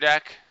 shocks in your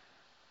deck?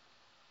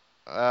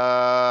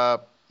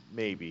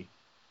 Maybe.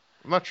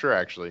 I'm not sure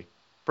actually.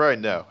 Probably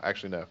no.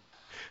 Actually, no.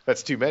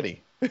 That's too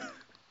many.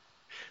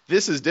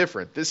 This is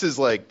different. This is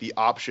like the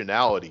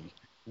optionality.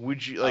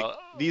 Would you like?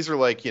 These are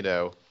like,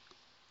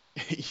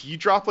 you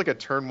drop like a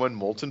turn one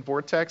Molten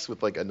Vortex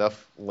with like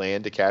enough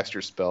land to cast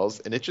your spells,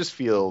 and it just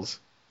feels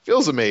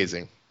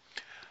amazing.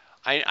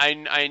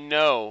 I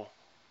know.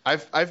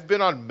 I've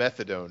been on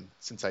methadone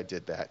since I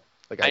did that.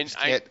 Like I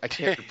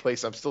can't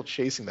replace. I'm still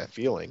chasing that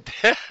feeling.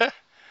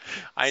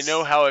 I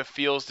know how it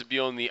feels to be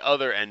on the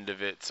other end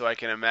of it, so I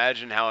can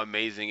imagine how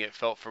amazing it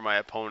felt for my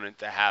opponent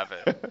to have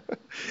it.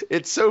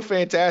 It's so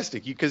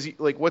fantastic. Because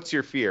like, what's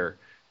your fear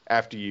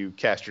after you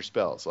cast your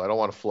spell? So I don't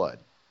want to flood,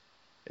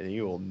 and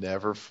you will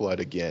never flood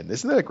again.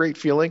 Isn't that a great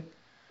feeling?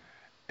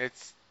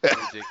 It's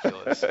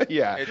ridiculous.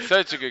 Yeah, it's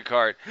such a good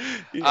card.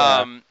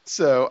 Yeah.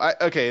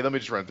 Okay, let me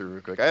just run through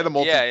real quick. I had a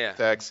multi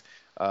text.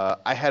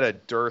 I had a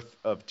dearth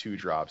of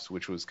 2-drops,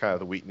 which was kind of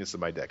the weakness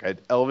of my deck. I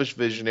had Elvish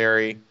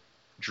Visionary,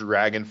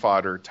 Dragon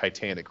Fodder,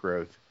 Titanic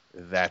Growth.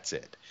 That's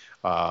it.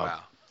 Wow.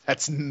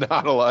 That's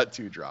not a lot of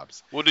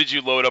 2-drops. Well, did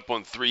you load up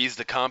on 3s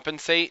to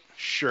compensate?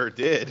 Sure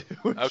did.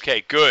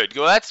 Okay, good.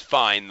 Well, that's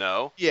fine,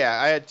 though. Yeah,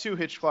 I had 2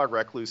 Hitchclaw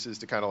Recluses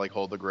to kind of like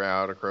hold the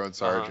ground, a Crone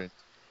Sergeant,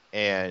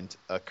 and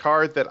a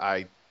card that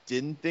I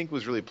didn't think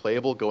was really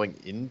playable going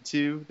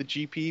into the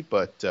GP,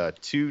 but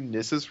 2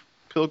 Nissa's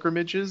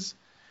Pilgrimages.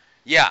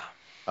 Yeah.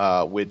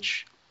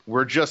 Which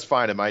were just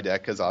fine in my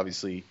deck, because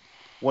obviously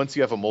once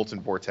you have a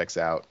Molten Vortex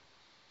out,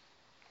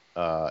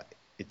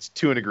 it's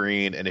 2 and a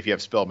green, and if you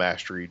have Spell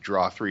Mastery,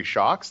 draw 3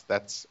 shocks.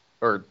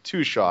 Or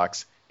 2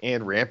 shocks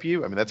and ramp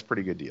you. I mean, that's a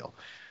pretty good deal.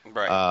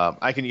 Right.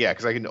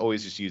 Because I can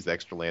always just use the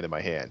extra land in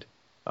my hand.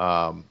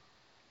 And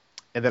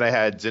then I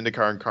had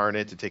Zendikar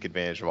Incarnate to take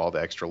advantage of all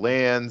the extra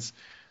lands.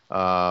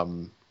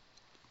 And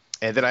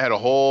then I had a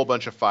whole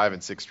bunch of 5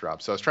 and 6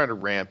 drops. So I was trying to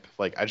ramp,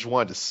 like, I just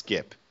wanted to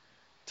skip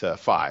to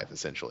 5,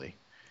 essentially.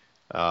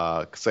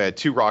 Because I had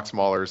 2 Rock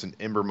Maulers, an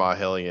Ember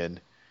Mahillion,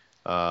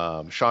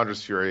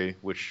 Chandra's Fury,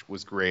 which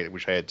was great,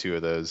 which I had 2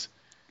 of those.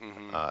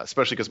 Mm-hmm.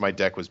 Especially because my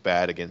deck was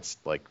bad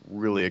against, like,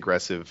 really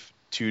aggressive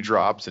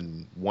 2-drops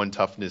and 1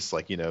 toughness,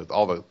 like,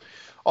 all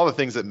the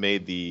things that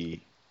made the...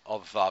 All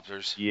the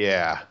Thopters.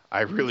 Yeah,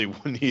 I really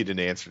need an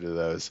answer to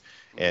those.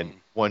 And Mm-hmm.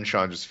 1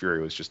 Chandra's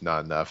Fury was just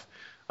not enough.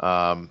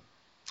 And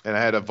I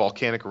had a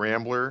Volcanic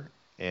Rambler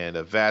and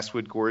a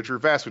Vastwood Gorger.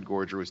 Vastwood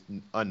Gorger was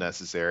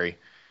unnecessary.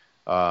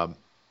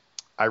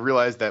 I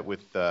realized that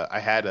with I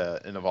had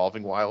an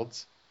Evolving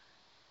Wilds,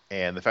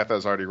 and the fact that I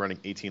was already running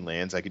 18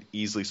 lands, I could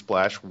easily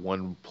splash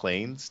 1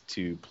 Plains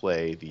to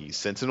play the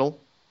Sentinel,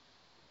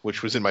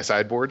 which was in my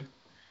sideboard.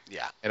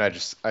 Yeah. And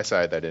I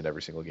sided that in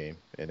every single game,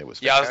 and it was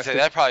fantastic. Yeah, I was going to say,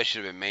 that probably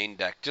should have been main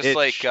deck.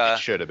 It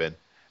should have been.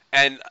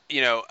 And,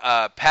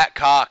 Pat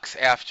Cox,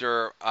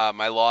 after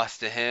my loss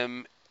to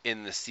him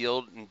in the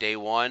sealed in day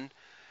 1,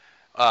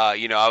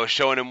 I was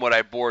showing him what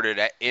I boarded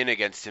in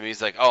against him.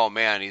 He's like, oh,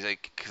 man. He's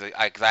like,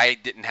 because I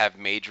didn't have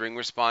Mage Ring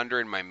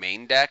Responder in my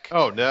main deck.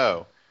 Oh,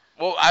 no.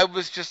 Well, I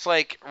was just,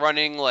 like,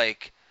 running,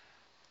 like,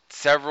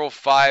 several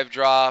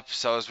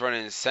 5-drops. I was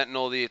running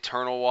Sentinel of the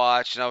Eternal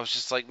Watch, and I was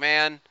just like,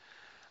 man,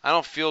 I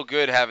don't feel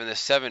good having the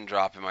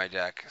 7-drop in my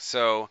deck.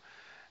 So,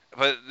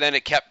 but then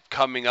it kept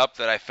coming up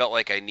that I felt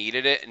like I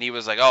needed it, and he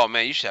was like, oh,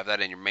 man, you should have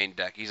that in your main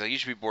deck. He's like, you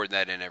should be boarding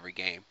that in every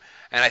game.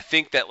 And I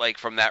think that, like,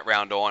 from that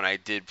round on, I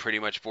did pretty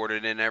much board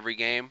it in every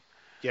game.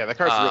 Yeah, that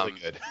card's really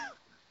good.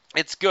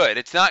 It's good.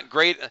 It's not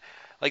great.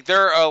 Like,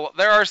 there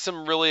are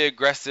some really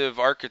aggressive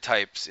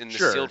archetypes in the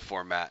sealed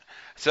format.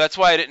 So that's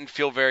why I didn't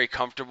feel very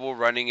comfortable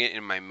running it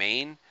in my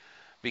main,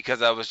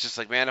 because I was just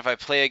like, man, if I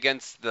play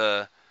against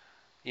the,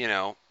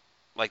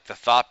 like the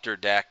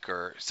Thopter deck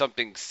or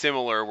something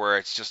similar where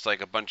it's just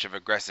like a bunch of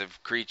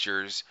aggressive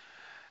creatures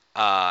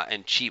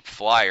and cheap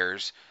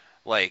flyers,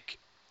 like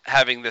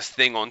having this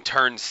thing on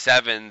turn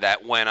 7 that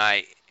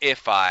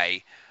if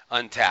I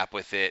untap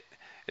with it,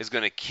 is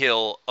going to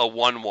kill a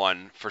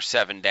 1/1 for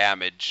 7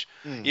 damage.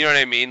 You know what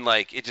I mean?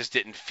 Like, it just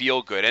didn't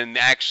feel good. And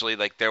actually,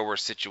 like, there were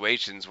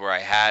situations where I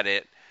had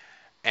it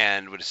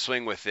and would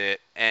swing with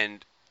it,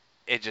 and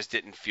it just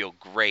didn't feel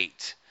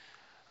great.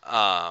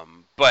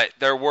 But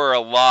there were a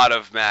lot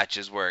of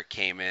matches where it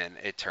came in,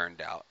 it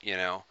turned out, you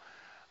know.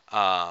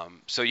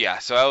 So yeah,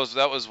 so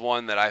that was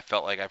one that I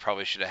felt like I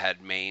probably should have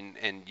had main,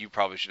 and you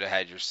probably should have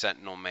had your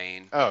Sentinel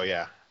main. Oh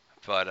yeah.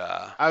 But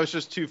I was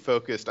just too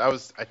focused. I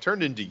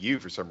turned into you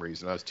for some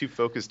reason. I was too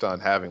focused on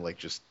having like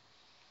just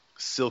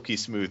silky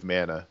smooth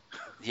mana.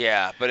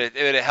 yeah, but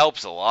it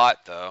helps a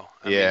lot though.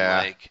 I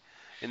mean, like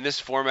in this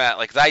format,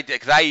 like cause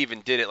I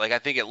even did it. Like I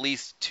think at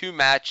least 2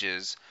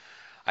 matches,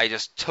 I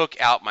just took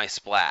out my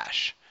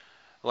splash.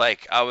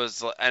 Like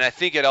and I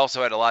think it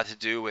also had a lot to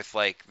do with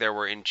like there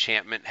were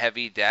enchantment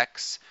heavy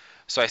decks,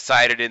 so I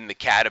sided in the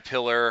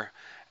Caterpillar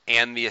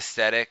and the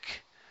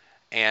Aesthetic,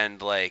 and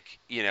like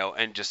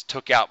and just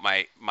took out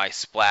my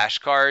splash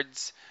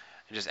cards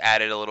and just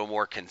added a little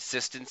more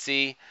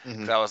consistency.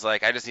 Because I was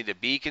like, I just need to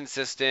be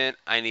consistent.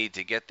 I need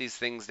to get these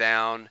things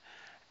down,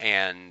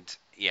 and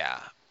yeah.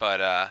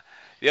 But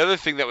the other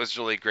thing that was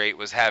really great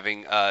was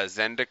having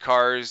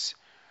Zendikar's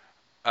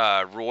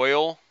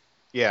Royal.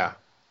 Yeah.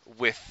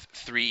 With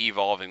 3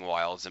 Evolving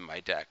Wilds in my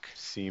deck.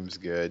 Seems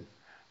good.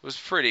 It was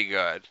pretty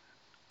good.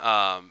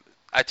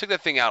 I took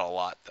that thing out a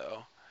lot,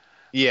 though.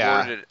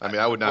 Yeah. I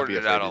mean, I would not be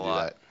afraid to do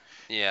that.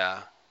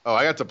 Yeah. Oh,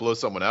 I got to blow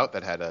someone out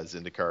that had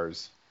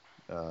Zendikar's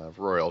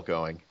Royal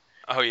going.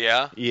 Oh,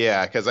 yeah?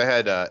 Yeah, because I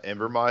had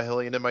Ember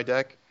Mahillion in my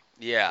deck.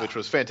 Yeah. Which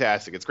was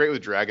fantastic. It's great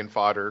with Dragon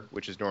Fodder,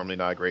 which is normally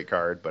not a great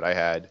card, but I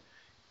had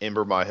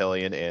Ember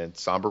Mahillion and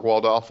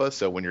Somberwald Alpha,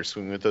 so when you're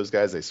swinging with those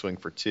guys, they swing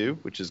for 2,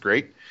 which is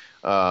great.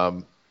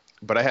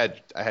 But I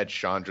had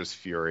Chandra's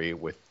Fury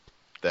with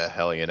the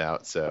Hellion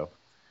out, so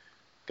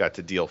got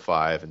to deal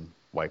 5 and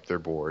wipe their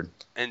board.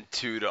 And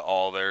 2 to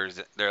all their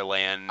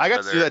land. I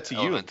got to do that to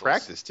you in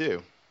practice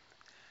too.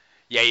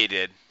 Yeah, you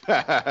did.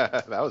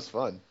 That was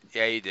fun.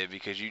 Yeah, you did,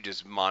 because you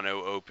just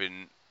mono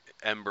open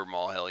Ember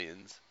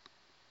Mahillions.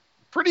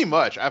 Pretty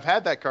much. I've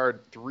had that card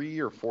 3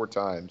 or 4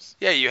 times.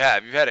 Yeah, you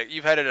have.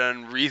 You've had it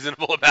an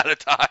unreasonable amount of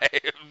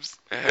times.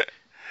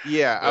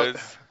 Yeah,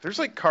 there's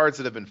like cards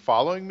that have been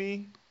following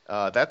me.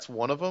 That's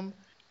one of them.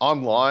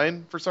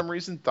 Online, for some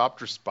reason,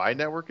 Thopter Spy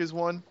Network is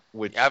one.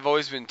 Which I've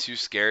always been too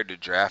scared to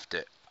draft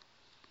it.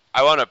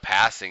 I wound up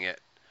passing it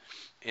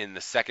in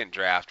the second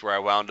draft, where I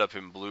wound up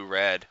in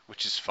blue-red,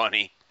 which is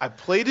funny. I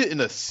played it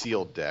in a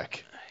sealed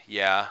deck.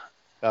 Yeah.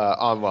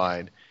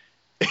 Online.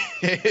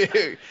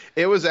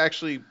 It was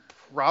actually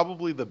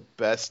probably the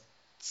best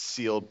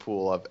sealed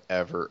pool I've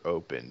ever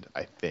opened,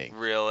 I think.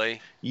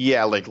 Really?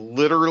 Yeah, like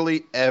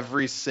literally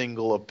every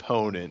single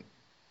opponent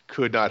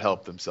could not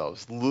help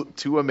themselves.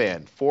 To a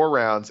man, 4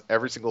 rounds,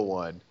 every single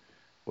one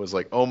was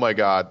like, oh my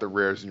god, the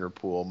rares in your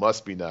pool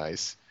must be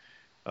nice.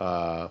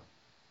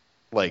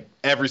 Like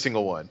every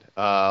single one.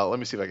 Let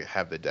me see if I can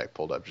have the deck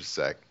pulled up just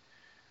a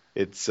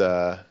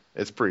sec.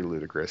 It's pretty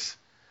ludicrous.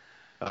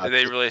 Did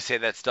they really say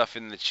that stuff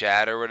in the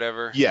chat or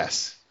whatever?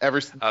 Yes,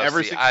 every single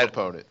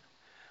opponent.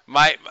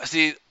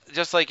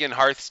 Just like in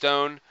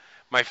Hearthstone,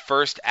 my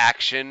first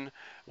action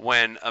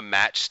when a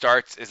match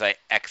starts is I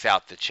X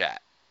out the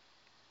chat.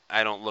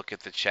 I don't look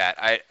at the chat.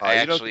 I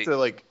you don't get to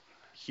like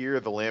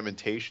hear the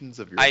lamentations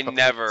of your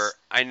opponents?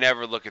 I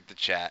never look at the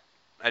chat.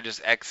 I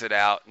just exit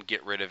out and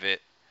get rid of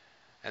it,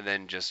 and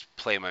then just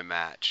play my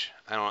match.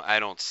 I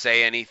don't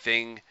say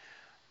anything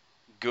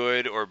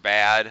good or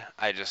bad.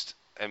 I just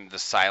am the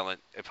silent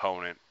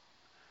opponent.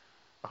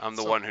 I'm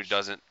the one who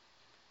doesn't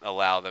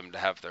allow them to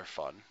have their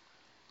fun.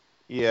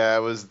 Yeah,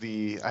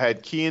 I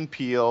had Key and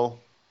Peele.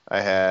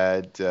 I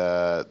had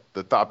the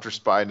Thopter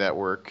Spy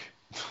Network.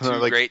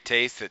 2 great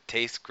tastes that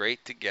taste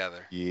great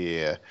together.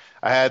 Yeah.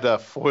 I had a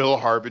Foil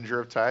Harbinger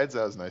of Tides.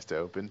 That was nice to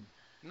open.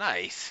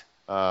 Nice.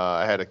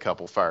 I had a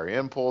couple Fiery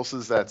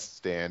Impulses. That's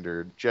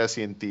standard.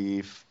 Jesse and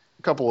Thief.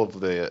 A couple of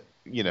the,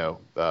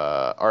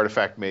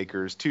 Artifact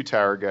Makers. 2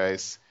 Tower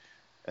Geists.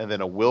 And then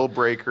a Will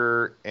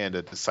Breaker and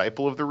a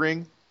Disciple of the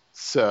Ring.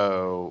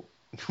 So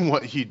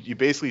you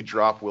basically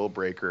drop Will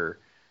Breaker,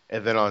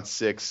 and then on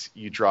 6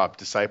 you drop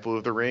Disciple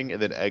of the Ring,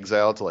 and then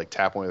exile to like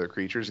tap one of their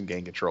creatures and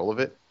gain control of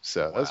it.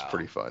 So that was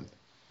pretty fun.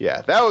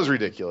 Yeah, that was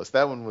ridiculous.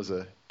 That one was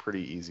a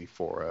pretty easy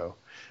 4-0.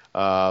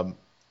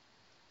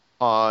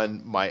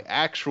 On my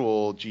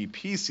actual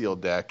GP seal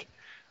deck,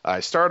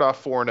 I start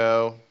off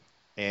 4-0,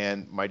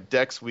 and my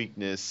deck's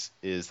weakness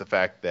is the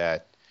fact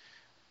that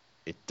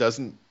it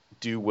doesn't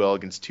do well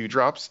against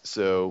 2-drops.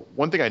 So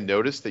one thing I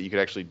noticed that you could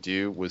actually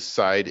do was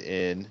side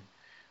in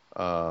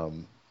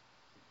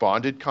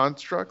bonded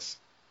constructs,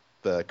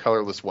 the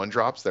colorless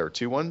 1-drops. There are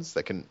 2-1s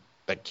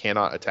that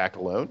cannot attack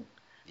alone.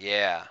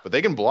 Yeah. But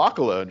they can block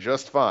alone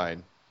just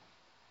fine.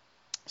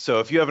 So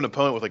if you have an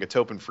opponent with like a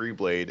Topin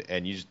Freeblade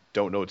and you just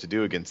don't know what to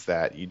do against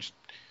that, you just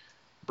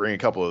bring a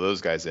couple of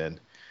those guys in.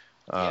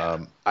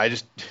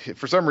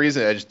 For some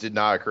reason, it just did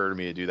not occur to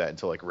me to do that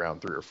until like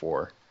round 3 or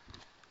 4.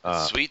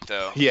 Sweet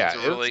though. Yeah,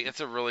 it's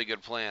a really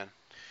good plan.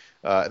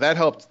 That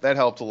helped. That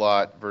helped a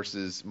lot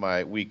versus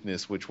my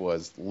weakness, which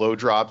was low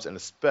drops and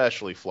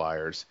especially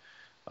flyers.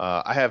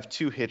 I have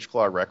 2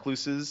 Hitchclaw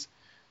Recluses,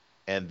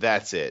 and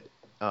that's it.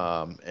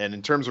 And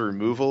in terms of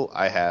removal,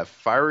 I have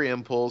Fiery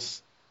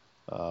Impulse,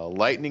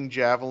 Lightning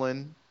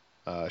Javelin,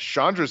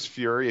 Chandra's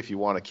Fury, if you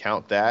want to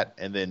count that,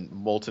 and then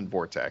Molten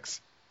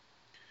Vortex.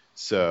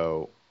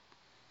 So,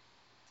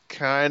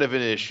 kind of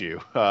an issue.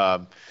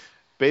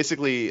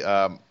 Basically,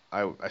 I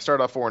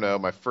started off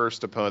 4-0. My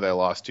first opponent I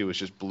lost to was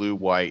just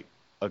blue-white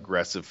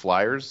aggressive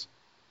flyers.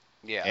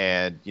 Yeah.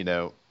 And,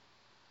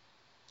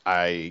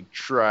 I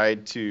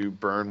tried to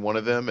burn one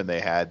of them, and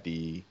they had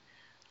the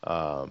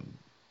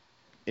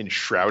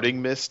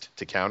Enshrouding Mist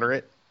to counter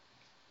it.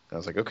 I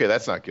was like, okay,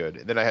 that's not good.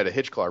 And then I had a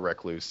Hitchclaw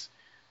Recluse,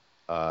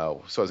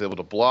 so I was able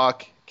to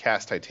block,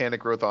 cast Titanic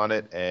Growth on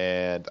it,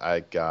 and I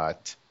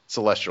got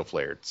Celestial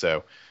Flared.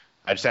 So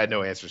I just had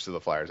no answers to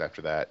the flyers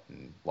after that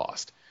and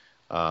lost.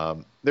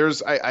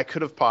 I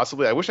could have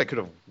possibly, I wish I could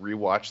have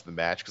rewatched the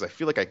match because I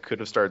feel like I could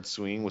have started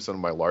swinging with some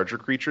of my larger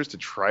creatures to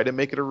try to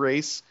make it a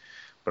race,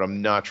 but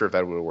I'm not sure if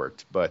that would have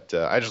worked. But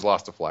I just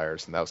lost the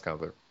flyers, and that was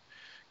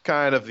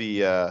kind of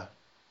the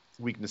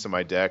weakness of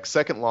my deck.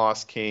 Second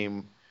loss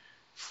came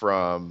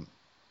from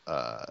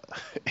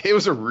it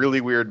was a really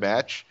weird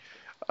match.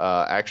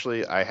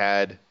 Actually, I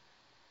had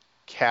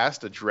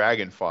cast a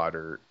Dragon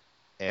Fodder,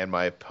 and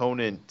my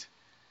opponent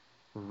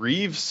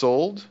Reeve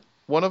sold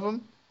one of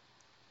them.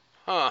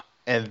 Huh.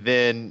 And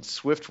then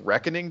Swift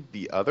Reckoning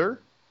the other.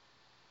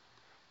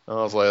 And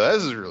I was like,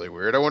 this is really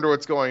weird. I wonder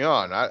what's going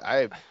on.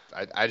 I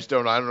just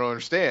don't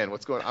understand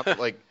what's going on. I'm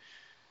like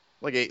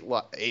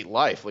 8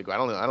 life. Like I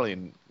don't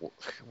even.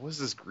 What is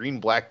this green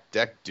black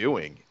deck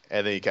doing?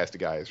 And then he cast a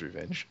Gaia's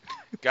Revenge.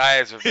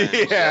 Gaia's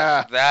Revenge.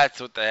 Yeah. That's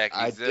what the heck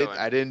he's doing.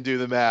 I didn't do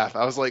the math.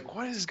 I was like,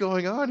 what is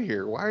going on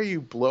here? Why are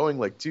you blowing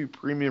like 2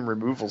 premium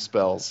removal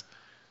spells?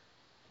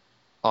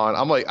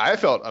 I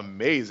felt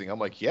amazing. I'm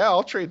like, yeah,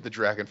 I'll trade the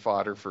Dragon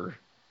Fodder for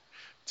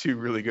 2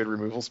 really good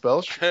removal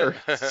spells. Sure.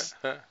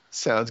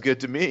 Sounds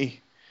good to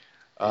me.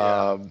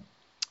 Yeah.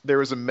 There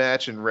was a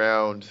match in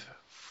round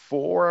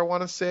 4, I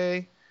want to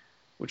say,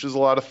 which was a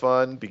lot of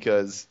fun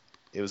because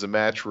it was a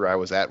match where I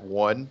was at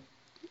 1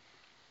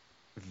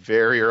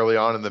 very early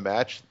on in the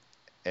match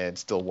and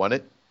still won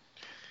it.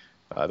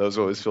 Those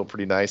always feel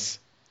pretty nice.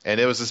 And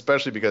it was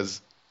especially because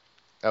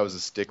I was a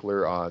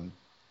stickler on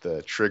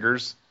the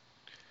triggers.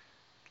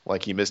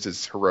 Like he missed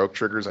his heroic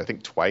triggers, I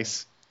think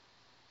twice.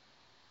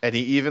 And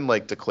he even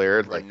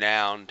declared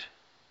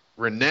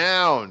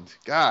Renowned.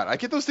 God, I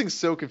get those things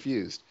so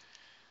confused.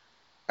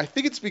 I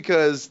think it's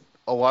because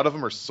a lot of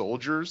them are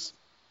soldiers,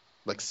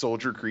 like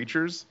soldier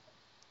creatures,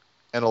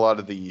 and a lot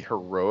of the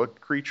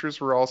heroic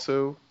creatures were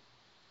also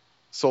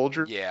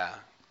soldiers. Yeah.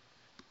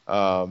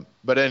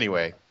 But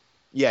anyway,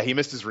 yeah, he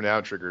missed his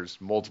renowned triggers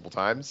multiple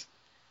times.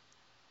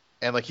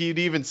 And he'd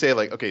even say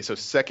okay, so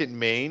second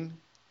main,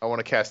 I want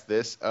to cast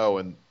this. Oh,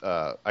 and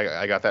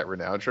I got that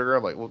renowned trigger.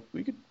 I'm like, well,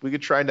 we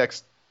could try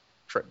next.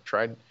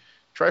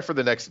 Try for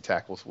the next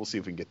attack. We'll see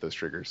if we can get those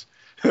triggers.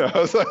 I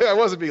was like, I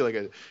wasn't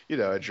being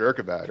a jerk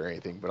about it or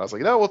anything, but I was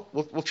like, no,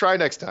 we'll try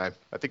next time.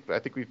 I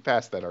think we've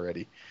passed that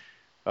already.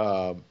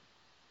 And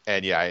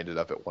yeah, I ended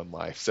up at 1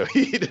 life, so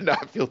he did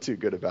not feel too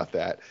good about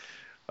that.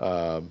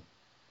 And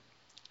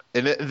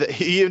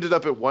he ended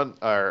up at 1.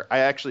 Or I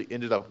actually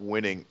ended up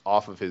winning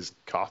off of his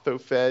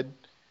Kothofed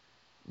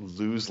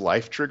lose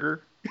life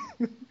trigger.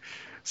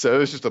 So it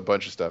was just a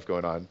bunch of stuff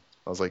going on.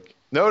 I was like,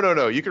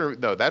 no, you can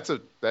no, that's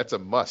a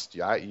must.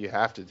 Yeah, you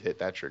have to hit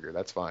that trigger.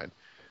 That's fine.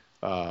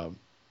 But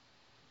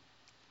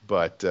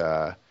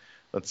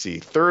let's see.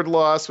 Third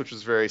loss, which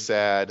was very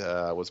sad,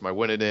 was my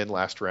win it in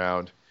last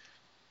round.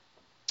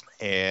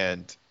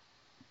 And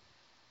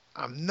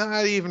I'm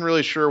not even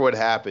really sure what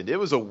happened. It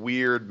was a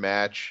weird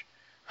match.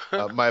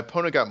 My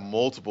opponent got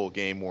multiple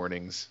game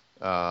warnings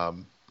because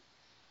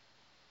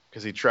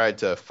he tried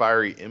to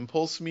Fiery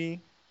Impulse me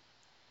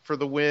for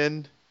the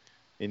win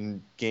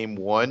in game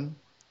 1.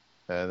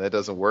 And that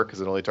doesn't work because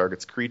it only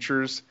targets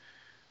creatures.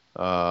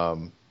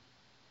 And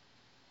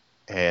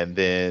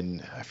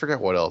then I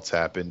forgot what else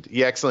happened.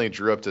 He accidentally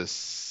drew up to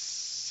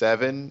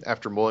 7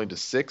 after mulling to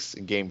 6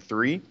 in game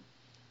 3.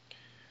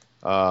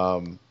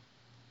 And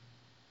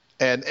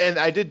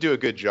I did do a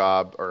good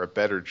job, or a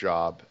better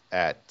job,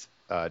 at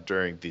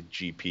during the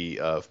GP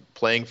of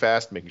playing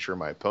fast, making sure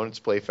my opponents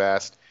play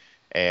fast,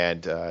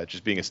 and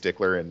just being a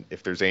stickler. And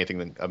if there's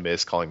anything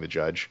amiss, calling the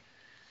judge.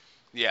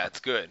 Yeah, it's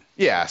good.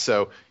 Yeah,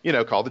 so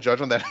call the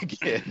judge on that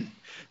again.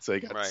 So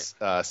he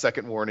got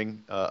second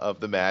warning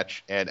of the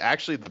match, and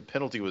actually the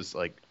penalty was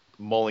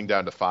mulling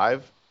down to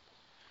 5.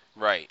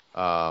 Right.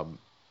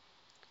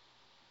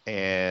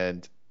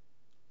 And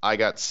I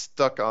got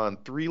stuck on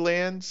 3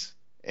 lands,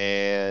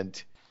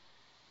 and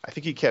I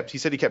think he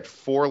said he kept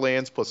 4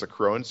 lands plus a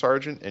Crone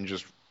Sergeant, and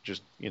just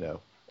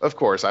of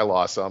course I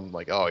lost some.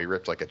 He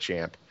ripped like a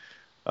champ.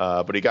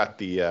 But he got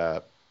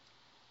the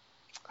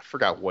I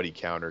forgot what he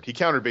countered. He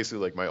countered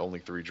basically my only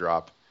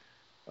 3-drop,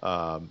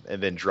 and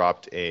then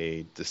dropped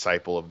a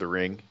Disciple of the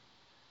Ring,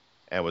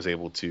 and was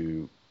able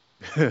to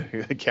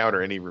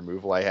counter any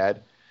removal I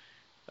had.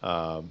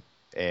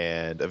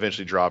 And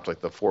eventually dropped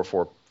like the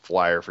 4/4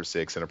 flyer for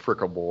 6 and a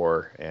prickle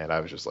bore, and I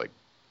was just like,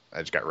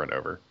 I just got run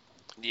over.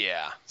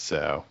 Yeah.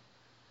 So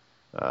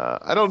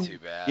I don't. Too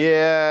bad.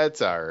 Yeah,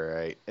 it's all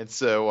right. And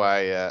so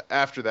I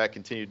after that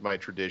continued my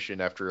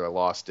tradition. After I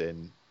lost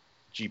in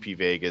GP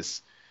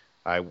Vegas,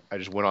 I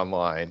just went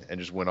online and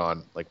just went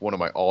on like one of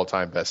my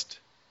all-time best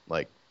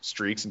like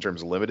streaks in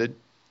terms of limited.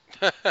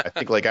 I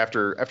think like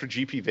after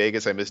GP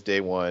Vegas, I missed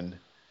day one.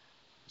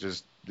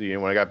 Just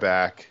when I got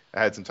back,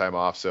 I had some time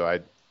off, so I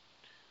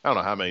don't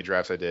know how many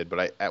drafts I did, but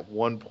I at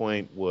one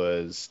point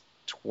was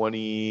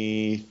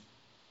 20,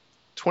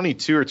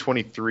 22 or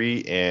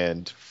 23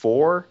 and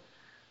 4,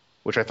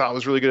 which I thought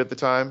was really good at the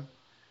time.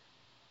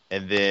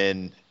 And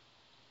then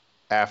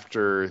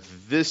after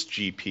this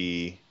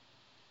GP,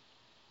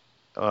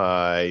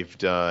 I've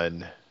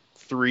done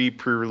 3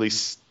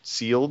 pre-release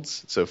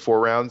sealeds, so 4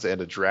 rounds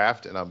and a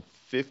draft, and I'm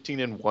 15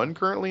 and 1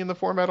 currently in the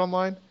format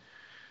online.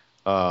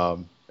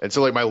 And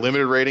so like my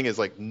limited rating is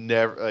like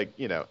never like,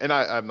 and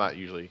I'm not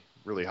usually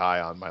really high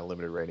on my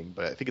limited rating,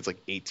 but I think it's like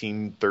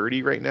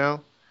 1830 right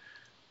now.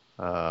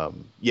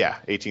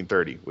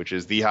 1830, which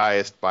is the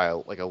highest by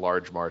like a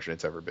large margin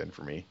it's ever been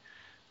for me.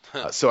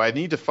 So I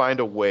need to find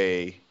a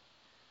way,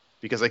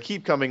 because I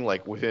keep coming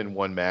like within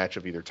one match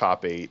of either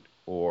top 8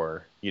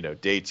 or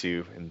day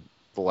 2 in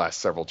the last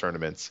several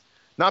tournaments.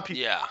 Not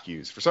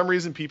PPTQs. For some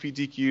reason,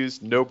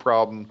 PPTQs, no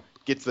problem.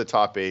 Get to the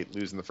top 8,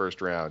 lose in the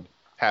first round.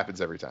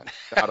 Happens every time.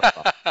 Not a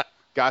problem.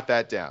 Got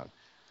that down.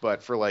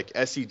 But for like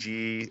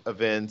SEG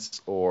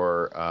events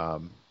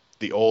or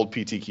the old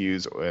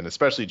PTQs, and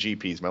especially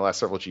GPs, my last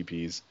several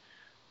GPs,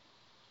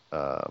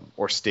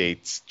 or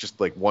states,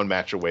 just like one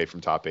match away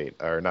from top 8,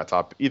 or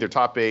not either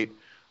top 8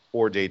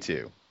 or day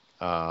 2.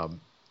 And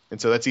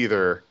so that's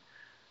either,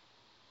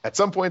 at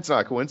some point it's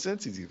not a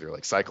coincidence, it's either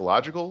like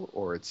psychological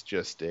or it's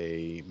just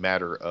a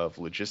matter of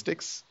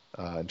logistics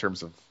in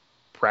terms of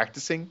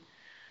practicing.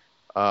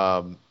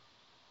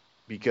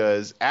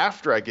 Because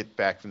after I get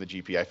back from the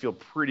GP, I feel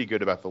pretty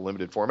good about the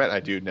limited format.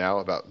 I do now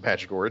about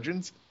Magic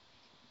Origins.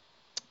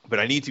 But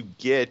I need to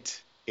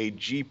get a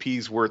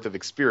GP's worth of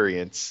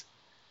experience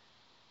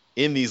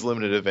in these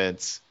limited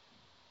events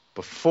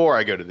before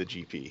I go to the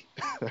GP.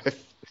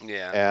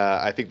 Yeah.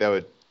 I think that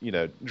would,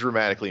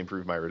 dramatically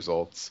improve my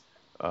results.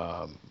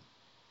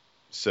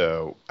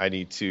 So I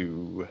need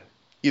to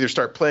either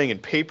start playing in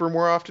paper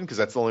more often, because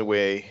that's the only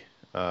way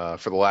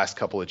for the last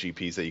couple of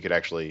GPs that you could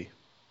actually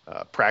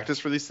practice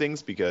for these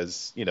things,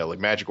 because, like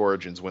Magic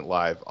Origins went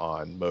live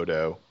on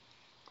Modo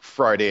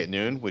Friday at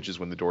noon, which is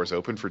when the doors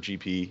open for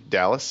GP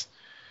Dallas.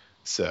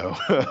 So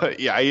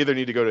I either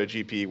need to go to a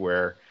GP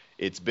where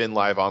it's been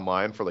live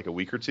online for like a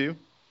week or two,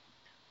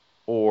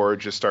 or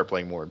just start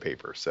playing more in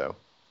paper. So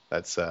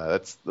that's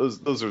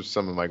those are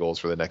some of my goals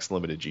for the next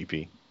limited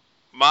GP.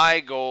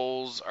 My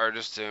goals are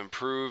just to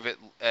improve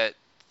at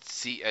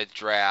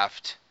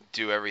draft,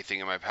 do everything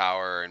in my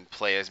power, and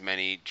play as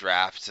many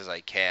drafts as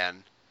I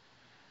can.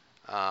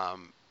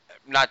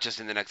 Not just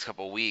in the next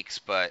couple of weeks,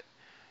 but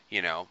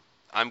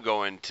I'm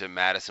going to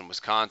Madison,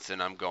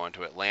 Wisconsin. I'm going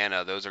to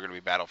Atlanta. Those are going to be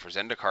Battle for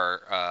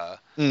Zendikar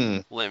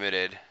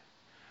limited.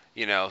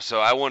 So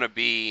I want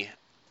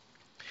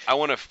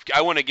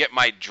to get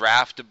my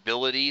draft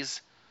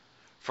abilities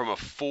from a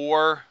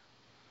 4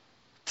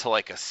 to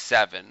like a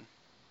 7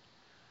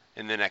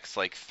 in the next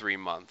like 3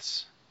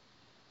 months.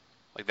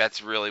 Like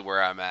that's really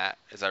where I'm at.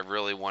 Is I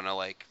really want to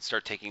like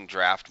start taking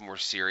draft more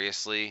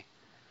seriously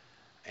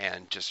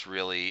and just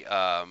really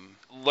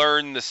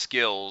learn the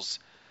skills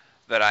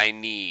that I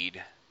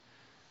need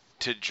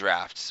to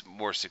draft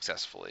more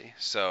successfully.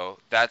 So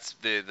that's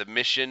the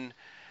mission,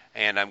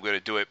 and I'm going to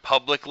do it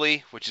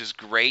publicly, which is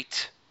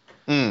great.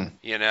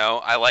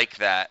 I like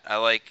that. I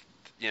like,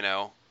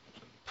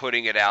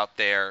 putting it out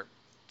there,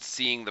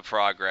 seeing the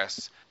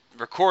progress,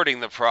 recording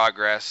the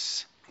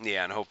progress,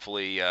 and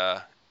hopefully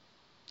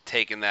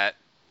taking that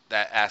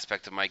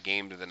aspect of my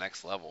game to the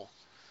next level.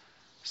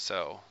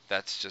 So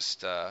that's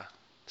just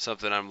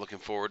something I'm looking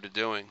forward to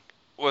doing.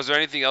 Was there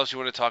anything else you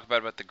want to talk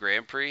about the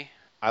Grand Prix?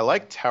 I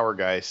like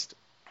Towergeist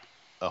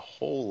a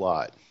whole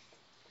lot.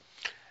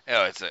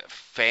 Oh, it's a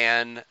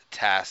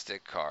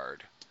fantastic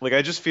card. Like,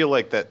 I just feel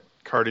like that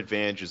card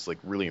advantage is like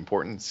really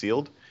important and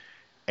sealed,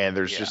 and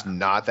there's just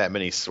not that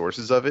many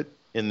sources of it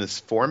in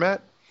this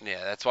format.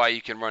 Yeah, that's why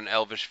you can run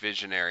Elvish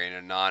Visionary in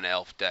a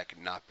non-elf deck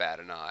and not bat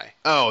an eye.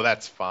 Oh,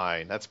 that's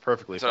fine. That's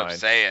perfectly fine.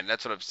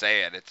 That's what I'm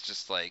saying. It's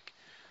just like,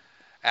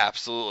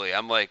 absolutely.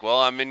 I'm like, well,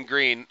 I'm in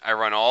green. I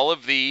run all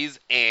of these,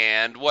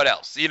 and what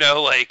else?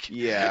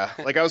 Yeah.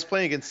 Like, I was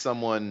playing against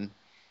someone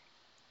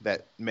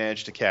that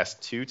managed to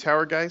cast 2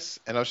 Towergeists,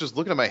 and I was just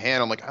looking at my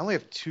hand. I'm like, I only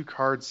have 2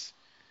 cards.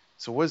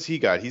 So what has he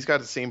got? He's got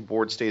the same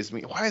board state as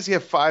me. Why does he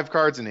have 5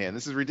 cards in hand?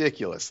 This is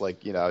ridiculous.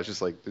 Like, I was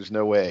just like, there's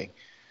no way.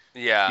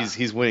 Yeah.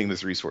 He's winning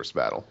this resource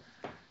battle.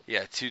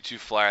 Yeah, 2/2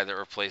 flyer that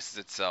replaces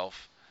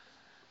itself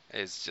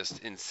is just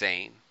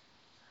insane.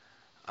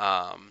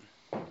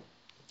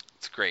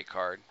 It's a great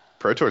card.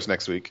 Pro Tour's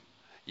next week.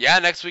 Yeah,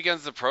 next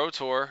weekend's the Pro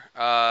Tour.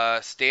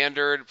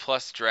 Standard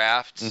plus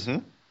drafts. Mm-hmm.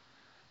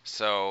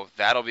 So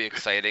that'll be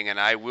exciting, and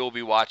I will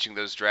be watching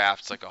those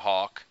drafts like a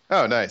hawk.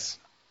 Oh, nice.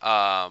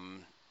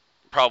 Um,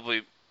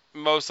 Probably,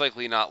 most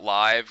likely not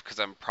live because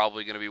I'm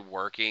probably going to be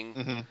working.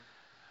 Mm-hmm.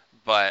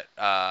 But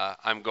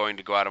I'm going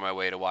to go out of my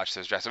way to watch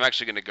those drafts. I'm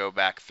actually going to go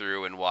back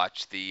through and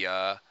watch the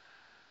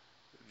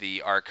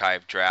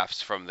archive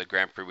drafts from the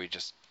Grand Prix we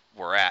just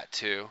were at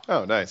too,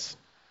 Oh, nice.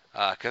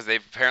 because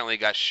they've apparently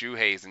got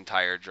Shuhei's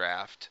entire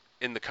draft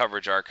in the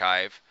coverage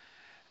archive,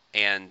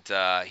 and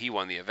he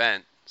won the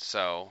event.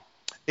 So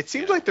It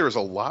seems like there was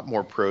a lot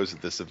more pros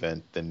at this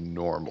event than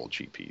normal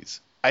GPs.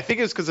 I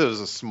think it's because it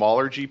was a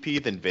smaller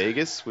GP than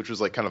Vegas, which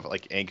was like kind of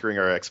like anchoring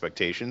our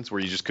expectations,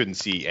 where you just couldn't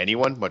see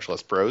anyone, much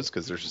less pros,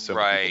 because there's just so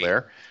many people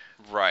there.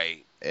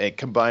 right, And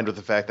combined with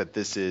the fact that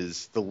this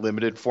is the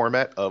limited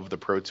format of the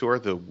Pro Tour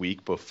the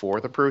week before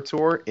the Pro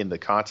Tour in the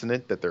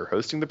continent that they're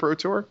hosting the Pro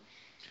Tour.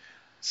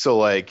 So,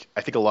 like,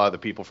 I think a lot of the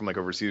people from, like,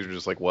 overseas are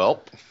just like,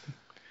 well,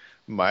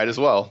 might as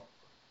well.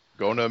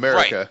 Going to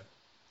America.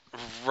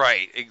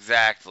 right,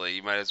 exactly.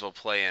 You might as well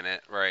play in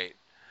it, right?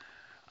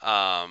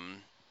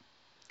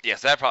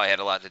 Yes, that probably had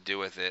a lot to do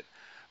with it,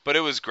 but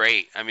it was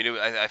great. I mean,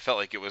 I felt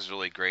like it was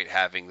really great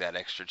having that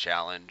extra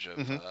challenge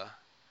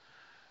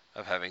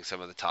of having some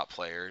of the top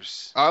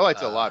players. I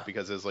liked it a lot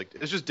because it was like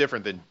it's just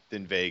different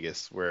than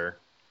Vegas, where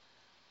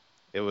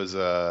it was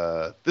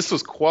this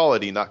was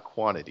quality, not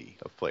quantity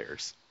of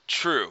players.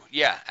 True.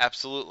 Yeah,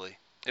 absolutely.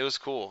 It was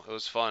cool. It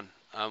was fun.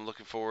 I'm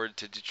looking forward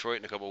to Detroit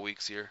in a couple of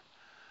weeks here.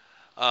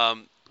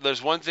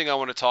 There's one thing I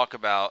want to talk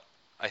about,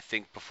 I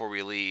think, before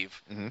we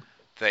leave,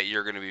 that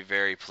you're going to be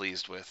very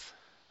pleased with.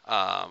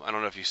 I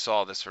don't know if you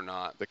saw this or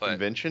not. The but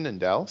convention in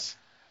Dallas?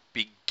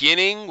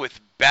 beginning with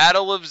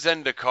Battle of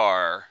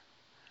Zendikar,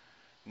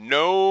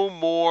 no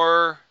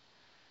more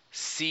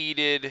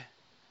seeded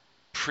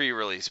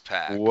pre-release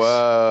packs.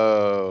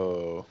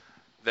 Whoa.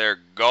 They're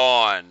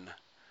gone.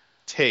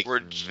 Take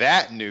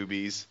that,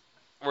 newbies.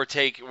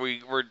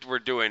 We're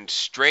doing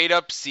straight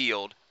up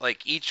sealed.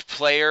 Like, each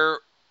player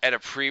at a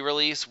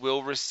pre-release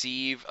will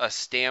receive a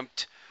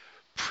stamped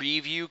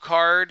preview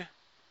card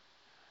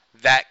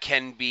that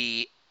can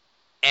be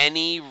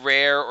any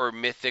rare or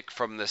mythic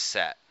from the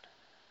set.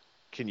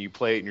 Can you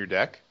play it in your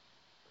deck?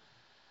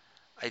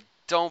 I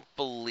don't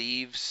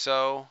believe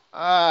so.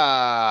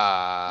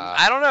 I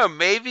I don't know.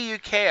 Maybe you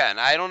can.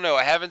 I don't know.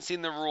 I haven't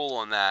seen the rule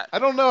on that. I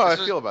don't know how I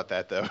feel about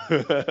that, though.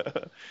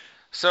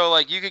 So,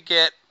 like, you could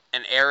get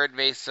an Arid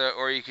Mesa,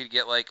 or you could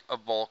get, like, a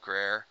bulk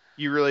rare.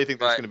 You really think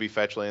there's going to be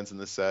fetch lands in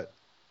this set?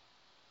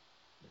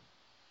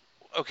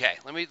 Okay,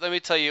 let me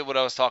tell you what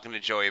I was talking to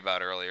Joey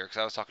about earlier, because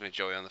I was talking to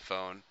Joey on the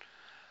phone,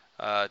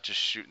 just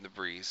shooting the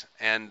breeze.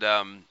 And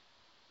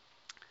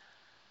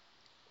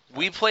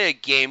we play a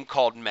game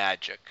called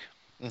Magic.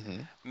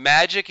 Mm-hmm.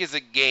 Magic is a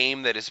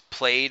game that is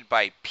played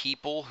by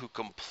people who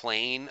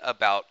complain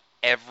about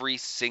every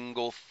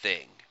single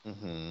thing.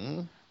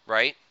 Mm-hmm.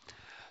 Right?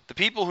 The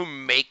people who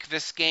make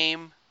this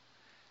game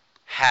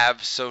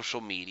have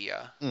social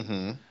media.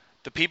 Mm-hmm.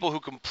 The people who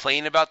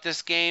complain about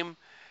this game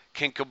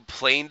can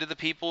complain to the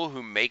people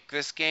who make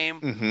this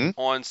game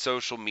on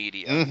social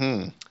media.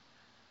 Mm-hmm.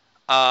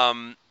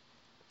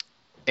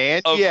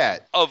 And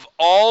yet, of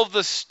all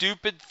the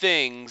stupid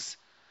things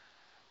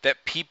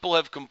that people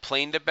have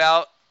complained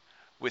about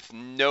with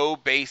no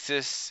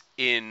basis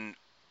in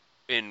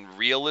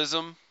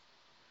realism,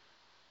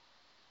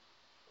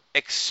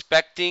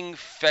 expecting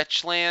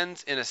fetch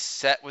lands in a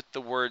set with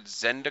the word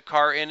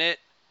Zendikar in it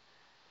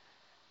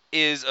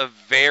is a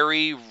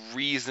very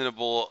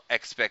reasonable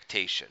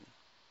expectation.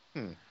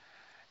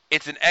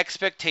 It's an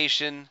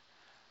expectation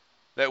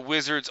that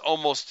Wizards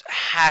almost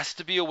has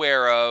to be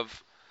aware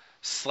of,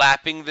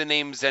 slapping the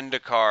name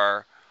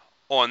Zendikar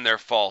on their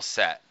fall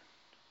set.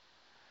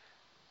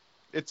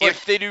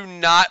 If they do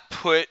not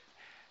put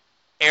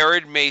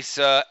Arid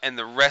Mesa and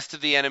the rest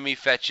of the enemy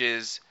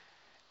fetches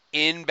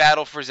in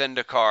Battle for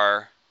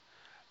Zendikar,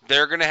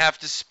 they're going to have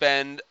to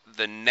spend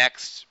the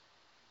next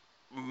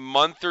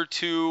month or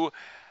two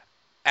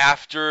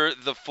after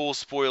the full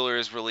spoiler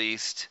is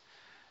released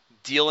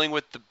dealing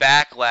with the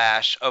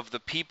backlash of the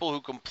people who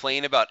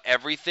complain about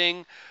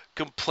everything,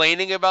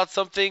 complaining about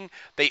something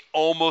they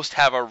almost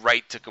have a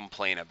right to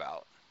complain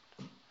about.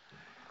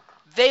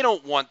 They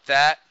don't want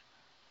that.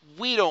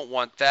 We don't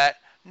want that.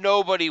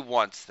 Nobody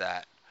wants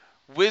that.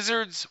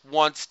 Wizards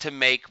wants to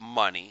make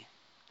money.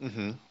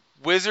 Mm-hmm.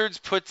 Wizards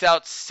puts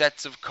out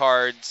sets of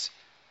cards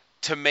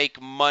to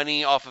make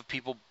money off of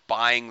people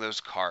buying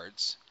those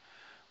cards.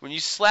 When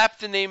you slap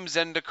the name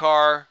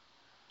Zendikar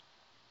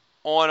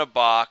on a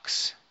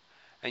box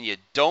and you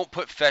don't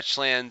put fetch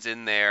lands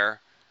in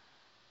there,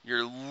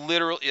 you're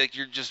literally, like,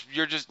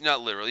 you're just not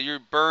literally, you're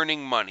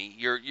burning money.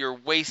 You're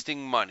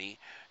wasting money.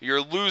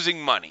 You're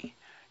losing money.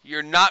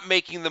 You're not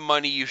making the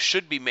money you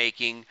should be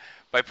making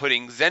by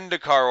putting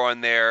Zendikar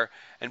on there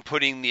and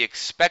putting the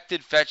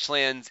expected fetch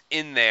lands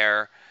in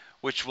there,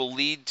 which will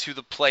lead to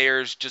the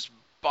players just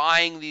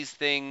buying these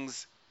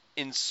things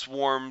in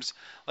swarms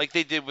like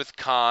they did with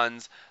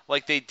Khans,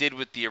 like they did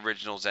with the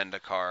original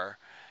Zendikar.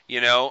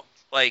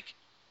 Like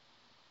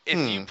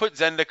if you put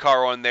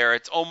Zendikar on there,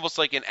 it's almost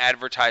like an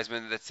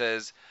advertisement that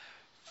says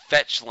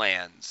fetch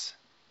lands.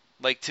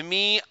 Like to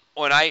me,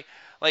 when I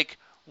like,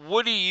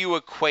 what do you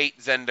equate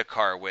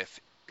Zendikar with?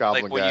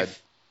 Goblin Like when Guide.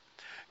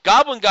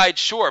 Goblin Guide,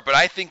 sure, but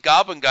I think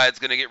Goblin Guide's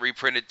going to get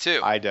reprinted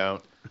too. I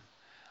don't.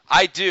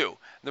 I do.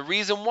 The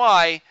reason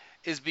why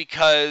is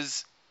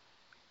because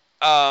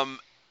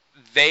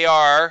they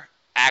are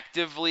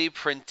actively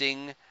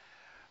printing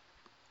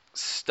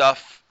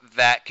stuff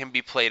that can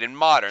be played in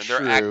Modern. True.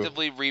 They're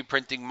actively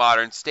reprinting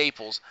Modern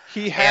staples.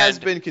 He has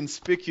been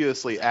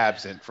conspicuously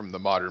absent from the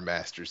Modern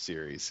Masters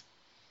series.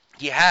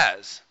 He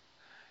has.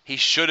 He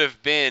should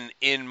have been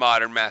in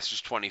Modern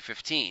Masters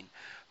 2015.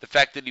 The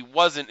fact that he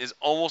wasn't is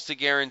almost a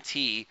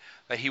guarantee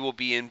that he will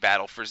be in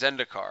Battle for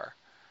Zendikar.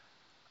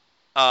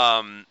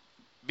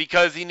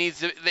 Because it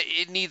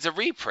needs a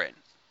reprint.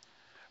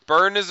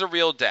 Burn is a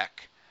real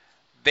deck.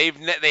 They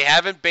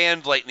haven't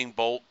banned Lightning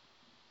Bolt.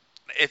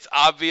 It's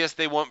obvious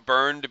they want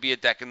Burn to be a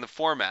deck in the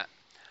format.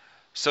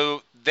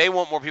 So they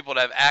want more people to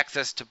have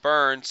access to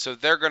Burn, so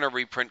they're going to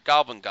reprint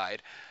Goblin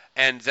Guide.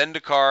 And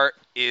Zendikar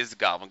is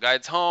Goblin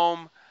Guide's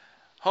home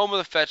of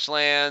the fetch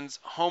lands,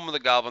 home of the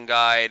Goblin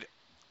Guide.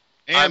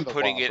 And I'm the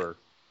putting Whopper.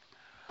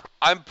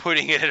 I'm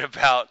putting it at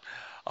about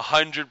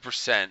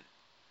 100%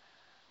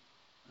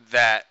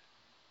 that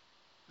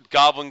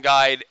Goblin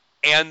Guide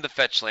and the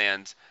fetch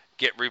lands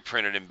get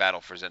reprinted in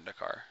Battle for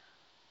Zendikar.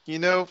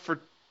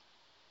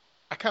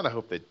 I kind of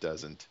hope it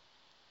doesn't.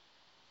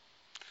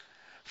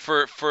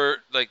 For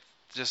like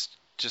just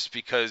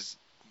because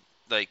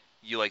like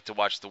you like to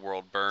watch the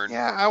world burn.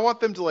 Yeah, I want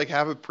them to like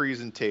have a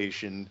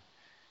presentation,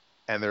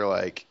 and they're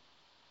like,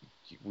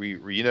 we're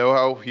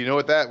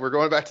going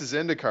back to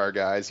Zendikar,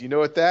 guys. You know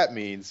what that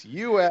means?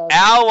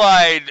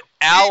 Allied.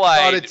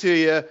 Brought it to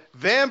you.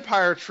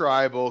 Vampire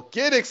Tribal.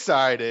 Get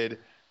excited.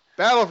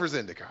 Battle for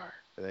Zendikar.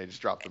 And they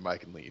just drop the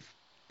mic and leave.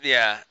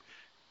 Yeah.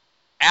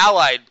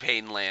 Allied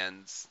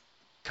Painlands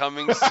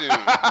coming soon.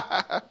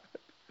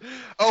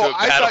 Oh, to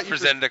a Battle for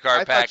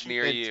Zendikar pack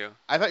near you.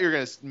 I thought you were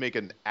going to make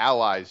an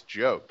Allies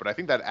joke, but I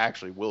think that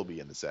actually will be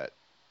in the set.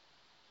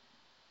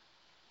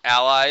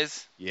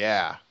 Allies?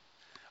 Yeah.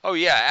 Oh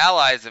yeah,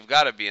 Allies have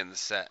got to be in the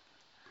set.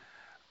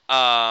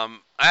 I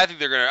think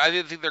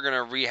they're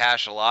gonna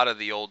rehash a lot of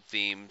the old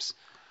themes,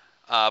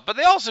 but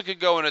they also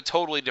could go in a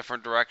totally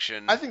different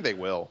direction. I think they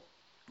will,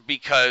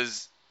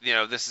 because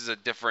this is a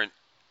different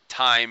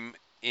time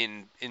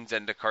in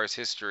Zendikar's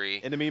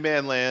history. Enemy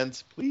man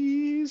lands,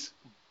 please.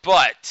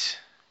 But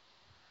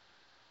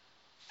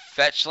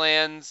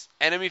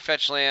enemy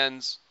fetch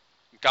lands,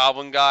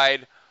 Goblin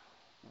Guide,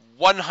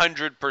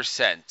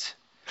 100%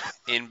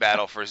 in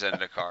Battle for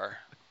Zendikar.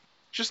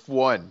 Just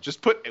one.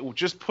 Just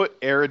put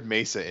Arid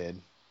Mesa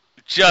in.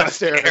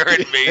 Just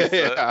Arid Mesa.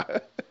 Yeah.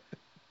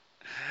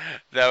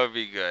 That would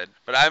be good.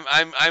 But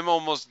I'm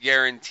almost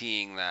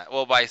guaranteeing that.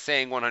 Well, by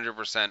saying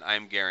 100%,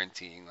 I'm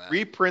guaranteeing that.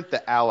 Reprint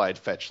the Allied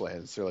fetch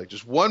lands. They're like,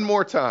 just one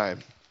more time.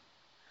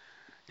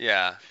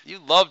 Yeah. You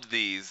loved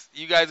these.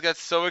 You guys got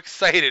so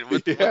excited.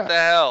 What the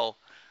hell?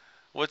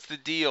 What's the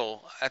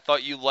deal? I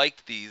thought you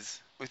liked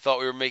these. We thought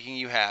we were making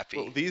you happy.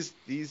 Well, these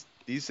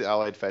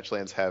Allied fetch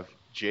lands have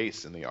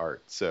Jace in the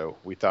art, so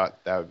we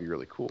thought that would be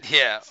really cool.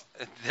 Yeah.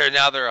 They're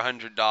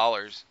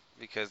 $100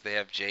 because they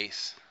have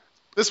Jace.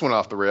 This one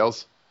off the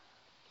rails.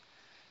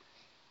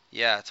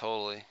 Yeah,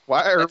 totally.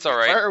 That's all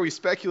right. Why are we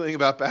speculating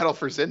about Battle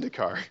for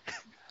Zendikar?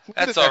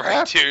 That's all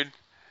right, dude.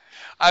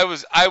 I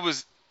was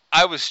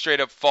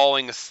straight up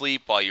falling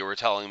asleep while you were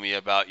telling me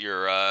about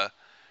your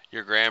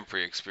Grand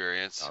Prix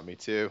experience. Oh, me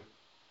too.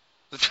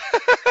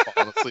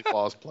 Falling asleep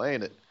while I was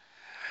playing it.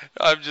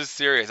 I'm just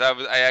serious.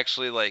 I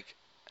actually like.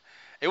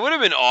 It would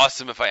have been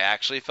awesome if I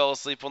actually fell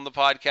asleep on the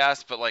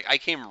podcast, but like I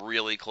came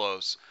really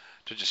close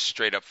to just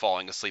straight up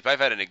falling asleep.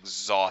 I've had an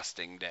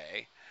exhausting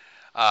day.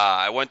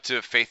 I went to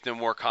a Faith No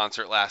More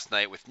concert last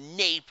night with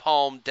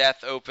Napalm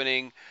Death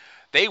opening.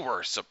 They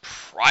were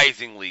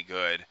surprisingly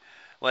good.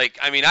 Like,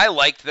 I mean, I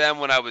liked them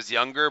when I was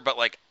younger, but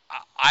like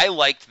I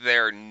liked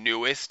their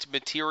newest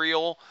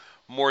material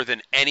more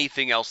than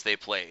anything else they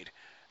played.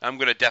 I'm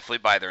gonna definitely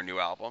buy their new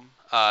album.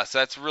 So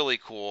that's really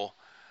cool.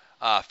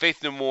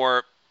 Faith No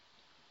More.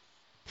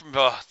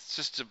 It's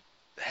just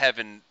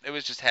heaven. It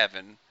was just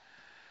heaven.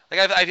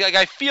 Like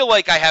I feel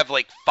like I have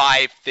like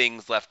 5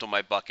 things left on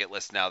my bucket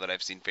list now that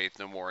I've seen Faith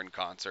No More in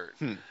concert.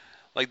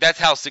 Like that's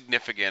how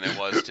significant it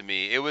was to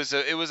me. It was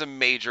a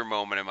major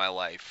moment in my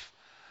life,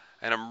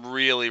 and I'm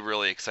really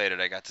really excited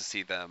I got to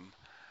see them.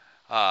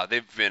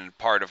 They've been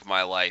part of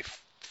my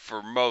life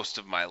for most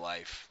of my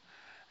life,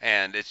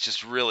 and it's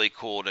just really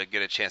cool to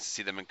get a chance to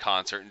see them in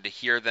concert and to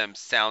hear them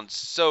sound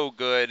so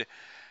good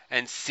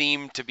and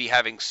seem to be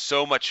having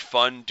so much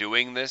fun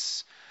doing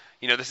this.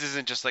 This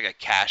isn't just like a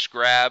cash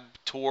grab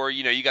tour.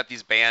 You got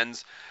these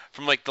bands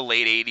from like the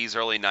late 80s,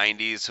 early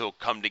 90s who'll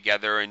come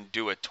together and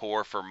do a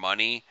tour for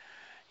money.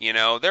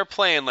 They're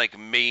playing like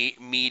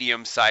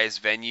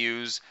medium-sized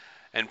venues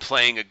and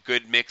playing a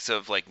good mix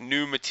of like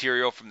new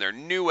material from their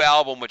new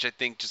album, which I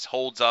think just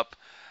holds up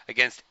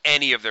against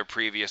any of their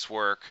previous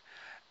work.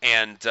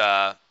 And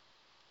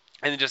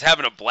and just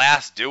having a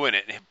blast doing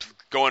it,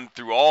 going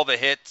through all the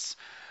hits.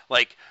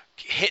 Like,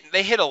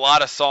 they hit a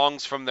lot of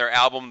songs from their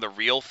album The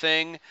Real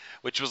Thing,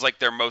 which was like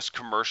their most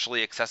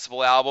commercially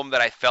accessible album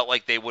that I felt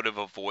like they would have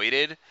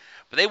avoided.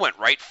 But they went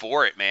right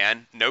for it,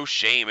 man. No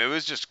shame. It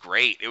was just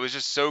great. It was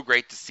just so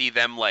great to see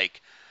them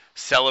like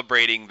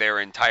celebrating their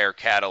entire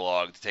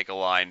catalog, to take a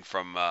line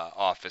from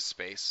Office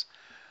Space.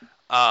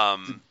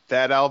 Did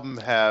that album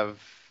have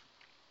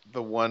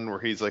the one where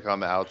he's like on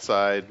the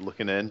outside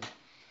looking in?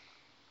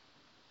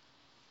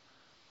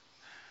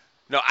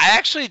 No, I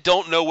actually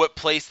don't know what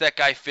place that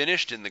guy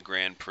finished in the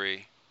Grand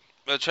Prix.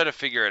 I'll try to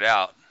figure it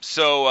out.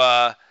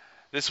 So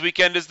this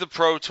weekend is the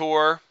Pro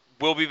Tour.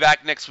 We'll be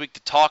back next week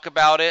to talk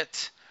about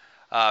it.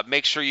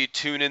 Make sure you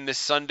tune in this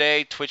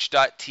Sunday,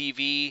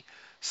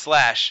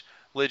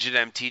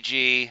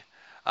 twitch.tv/LegitMTG.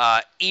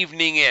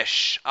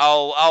 Evening-ish.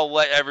 I'll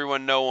let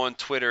everyone know on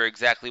Twitter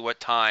exactly what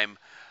time.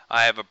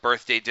 I have a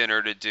birthday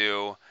dinner to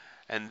do,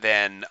 and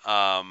then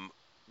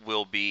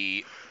I'll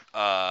be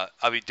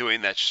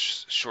doing that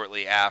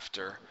shortly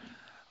after.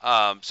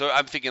 So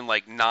I'm thinking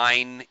like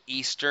 9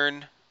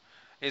 Eastern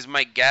is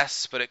my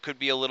guess, but it could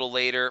be a little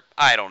later.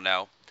 I don't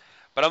know.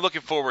 But I'm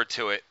looking forward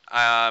to it.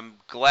 I'm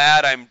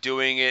glad I'm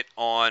doing it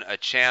on a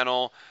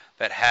channel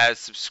that has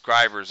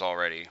subscribers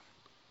already,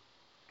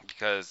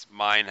 because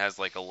mine has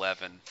like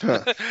 11.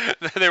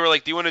 They were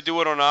like, do you want to do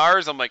it on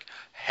ours? I'm like,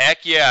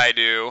 heck yeah, I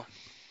do.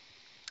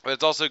 But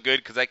it's also good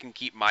because I can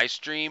keep my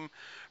stream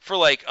for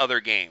like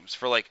other games,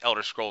 for like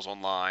Elder Scrolls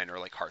Online or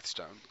like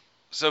Hearthstone.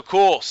 So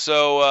cool.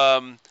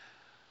 So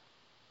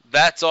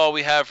that's all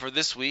we have for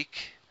this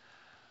week.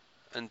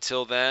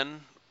 Until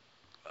then,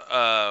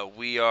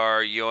 we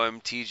are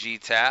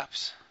MTG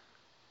Taps.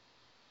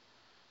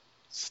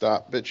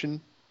 Stop bitching.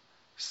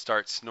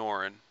 Start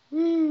snoring.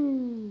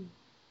 Woo.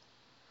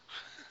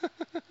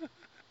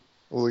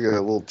 Look at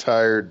a little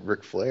tired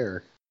Ric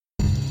Flair.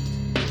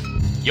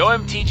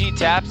 MTG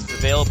Taps is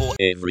available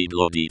every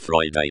bloody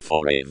Friday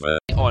forever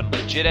on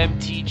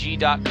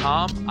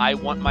legitmtg.com,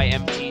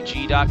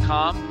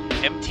 iwantmymtg.com,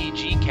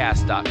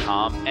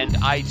 mtgcast.com, and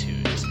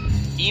iTunes.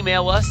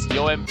 Email us,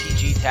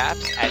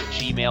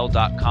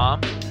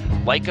 yomtgtaps@gmail.com.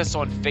 Like us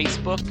on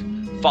Facebook.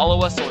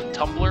 Follow us on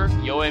Tumblr,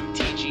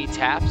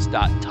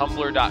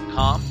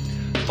 yomtgtaps.tumblr.com.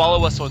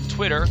 Follow us on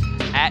Twitter,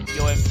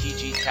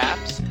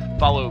 @yomtgtaps.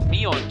 Follow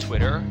me on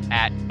Twitter,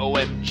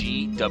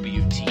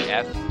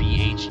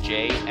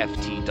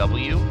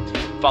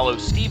 @OMGWTFBHJFTW. Follow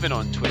Steven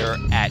on Twitter,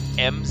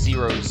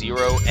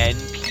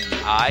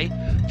 @M00NPI.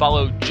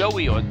 Follow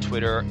Joey on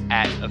Twitter,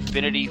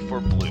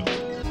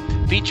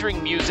 @AffinityForBlue.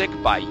 Featuring music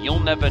by You'll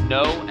Never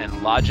Know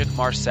and Logic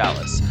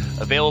Marsalis.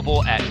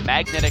 Available at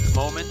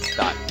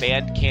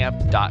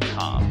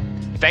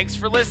magneticmoments.bandcamp.com. Thanks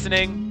for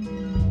listening.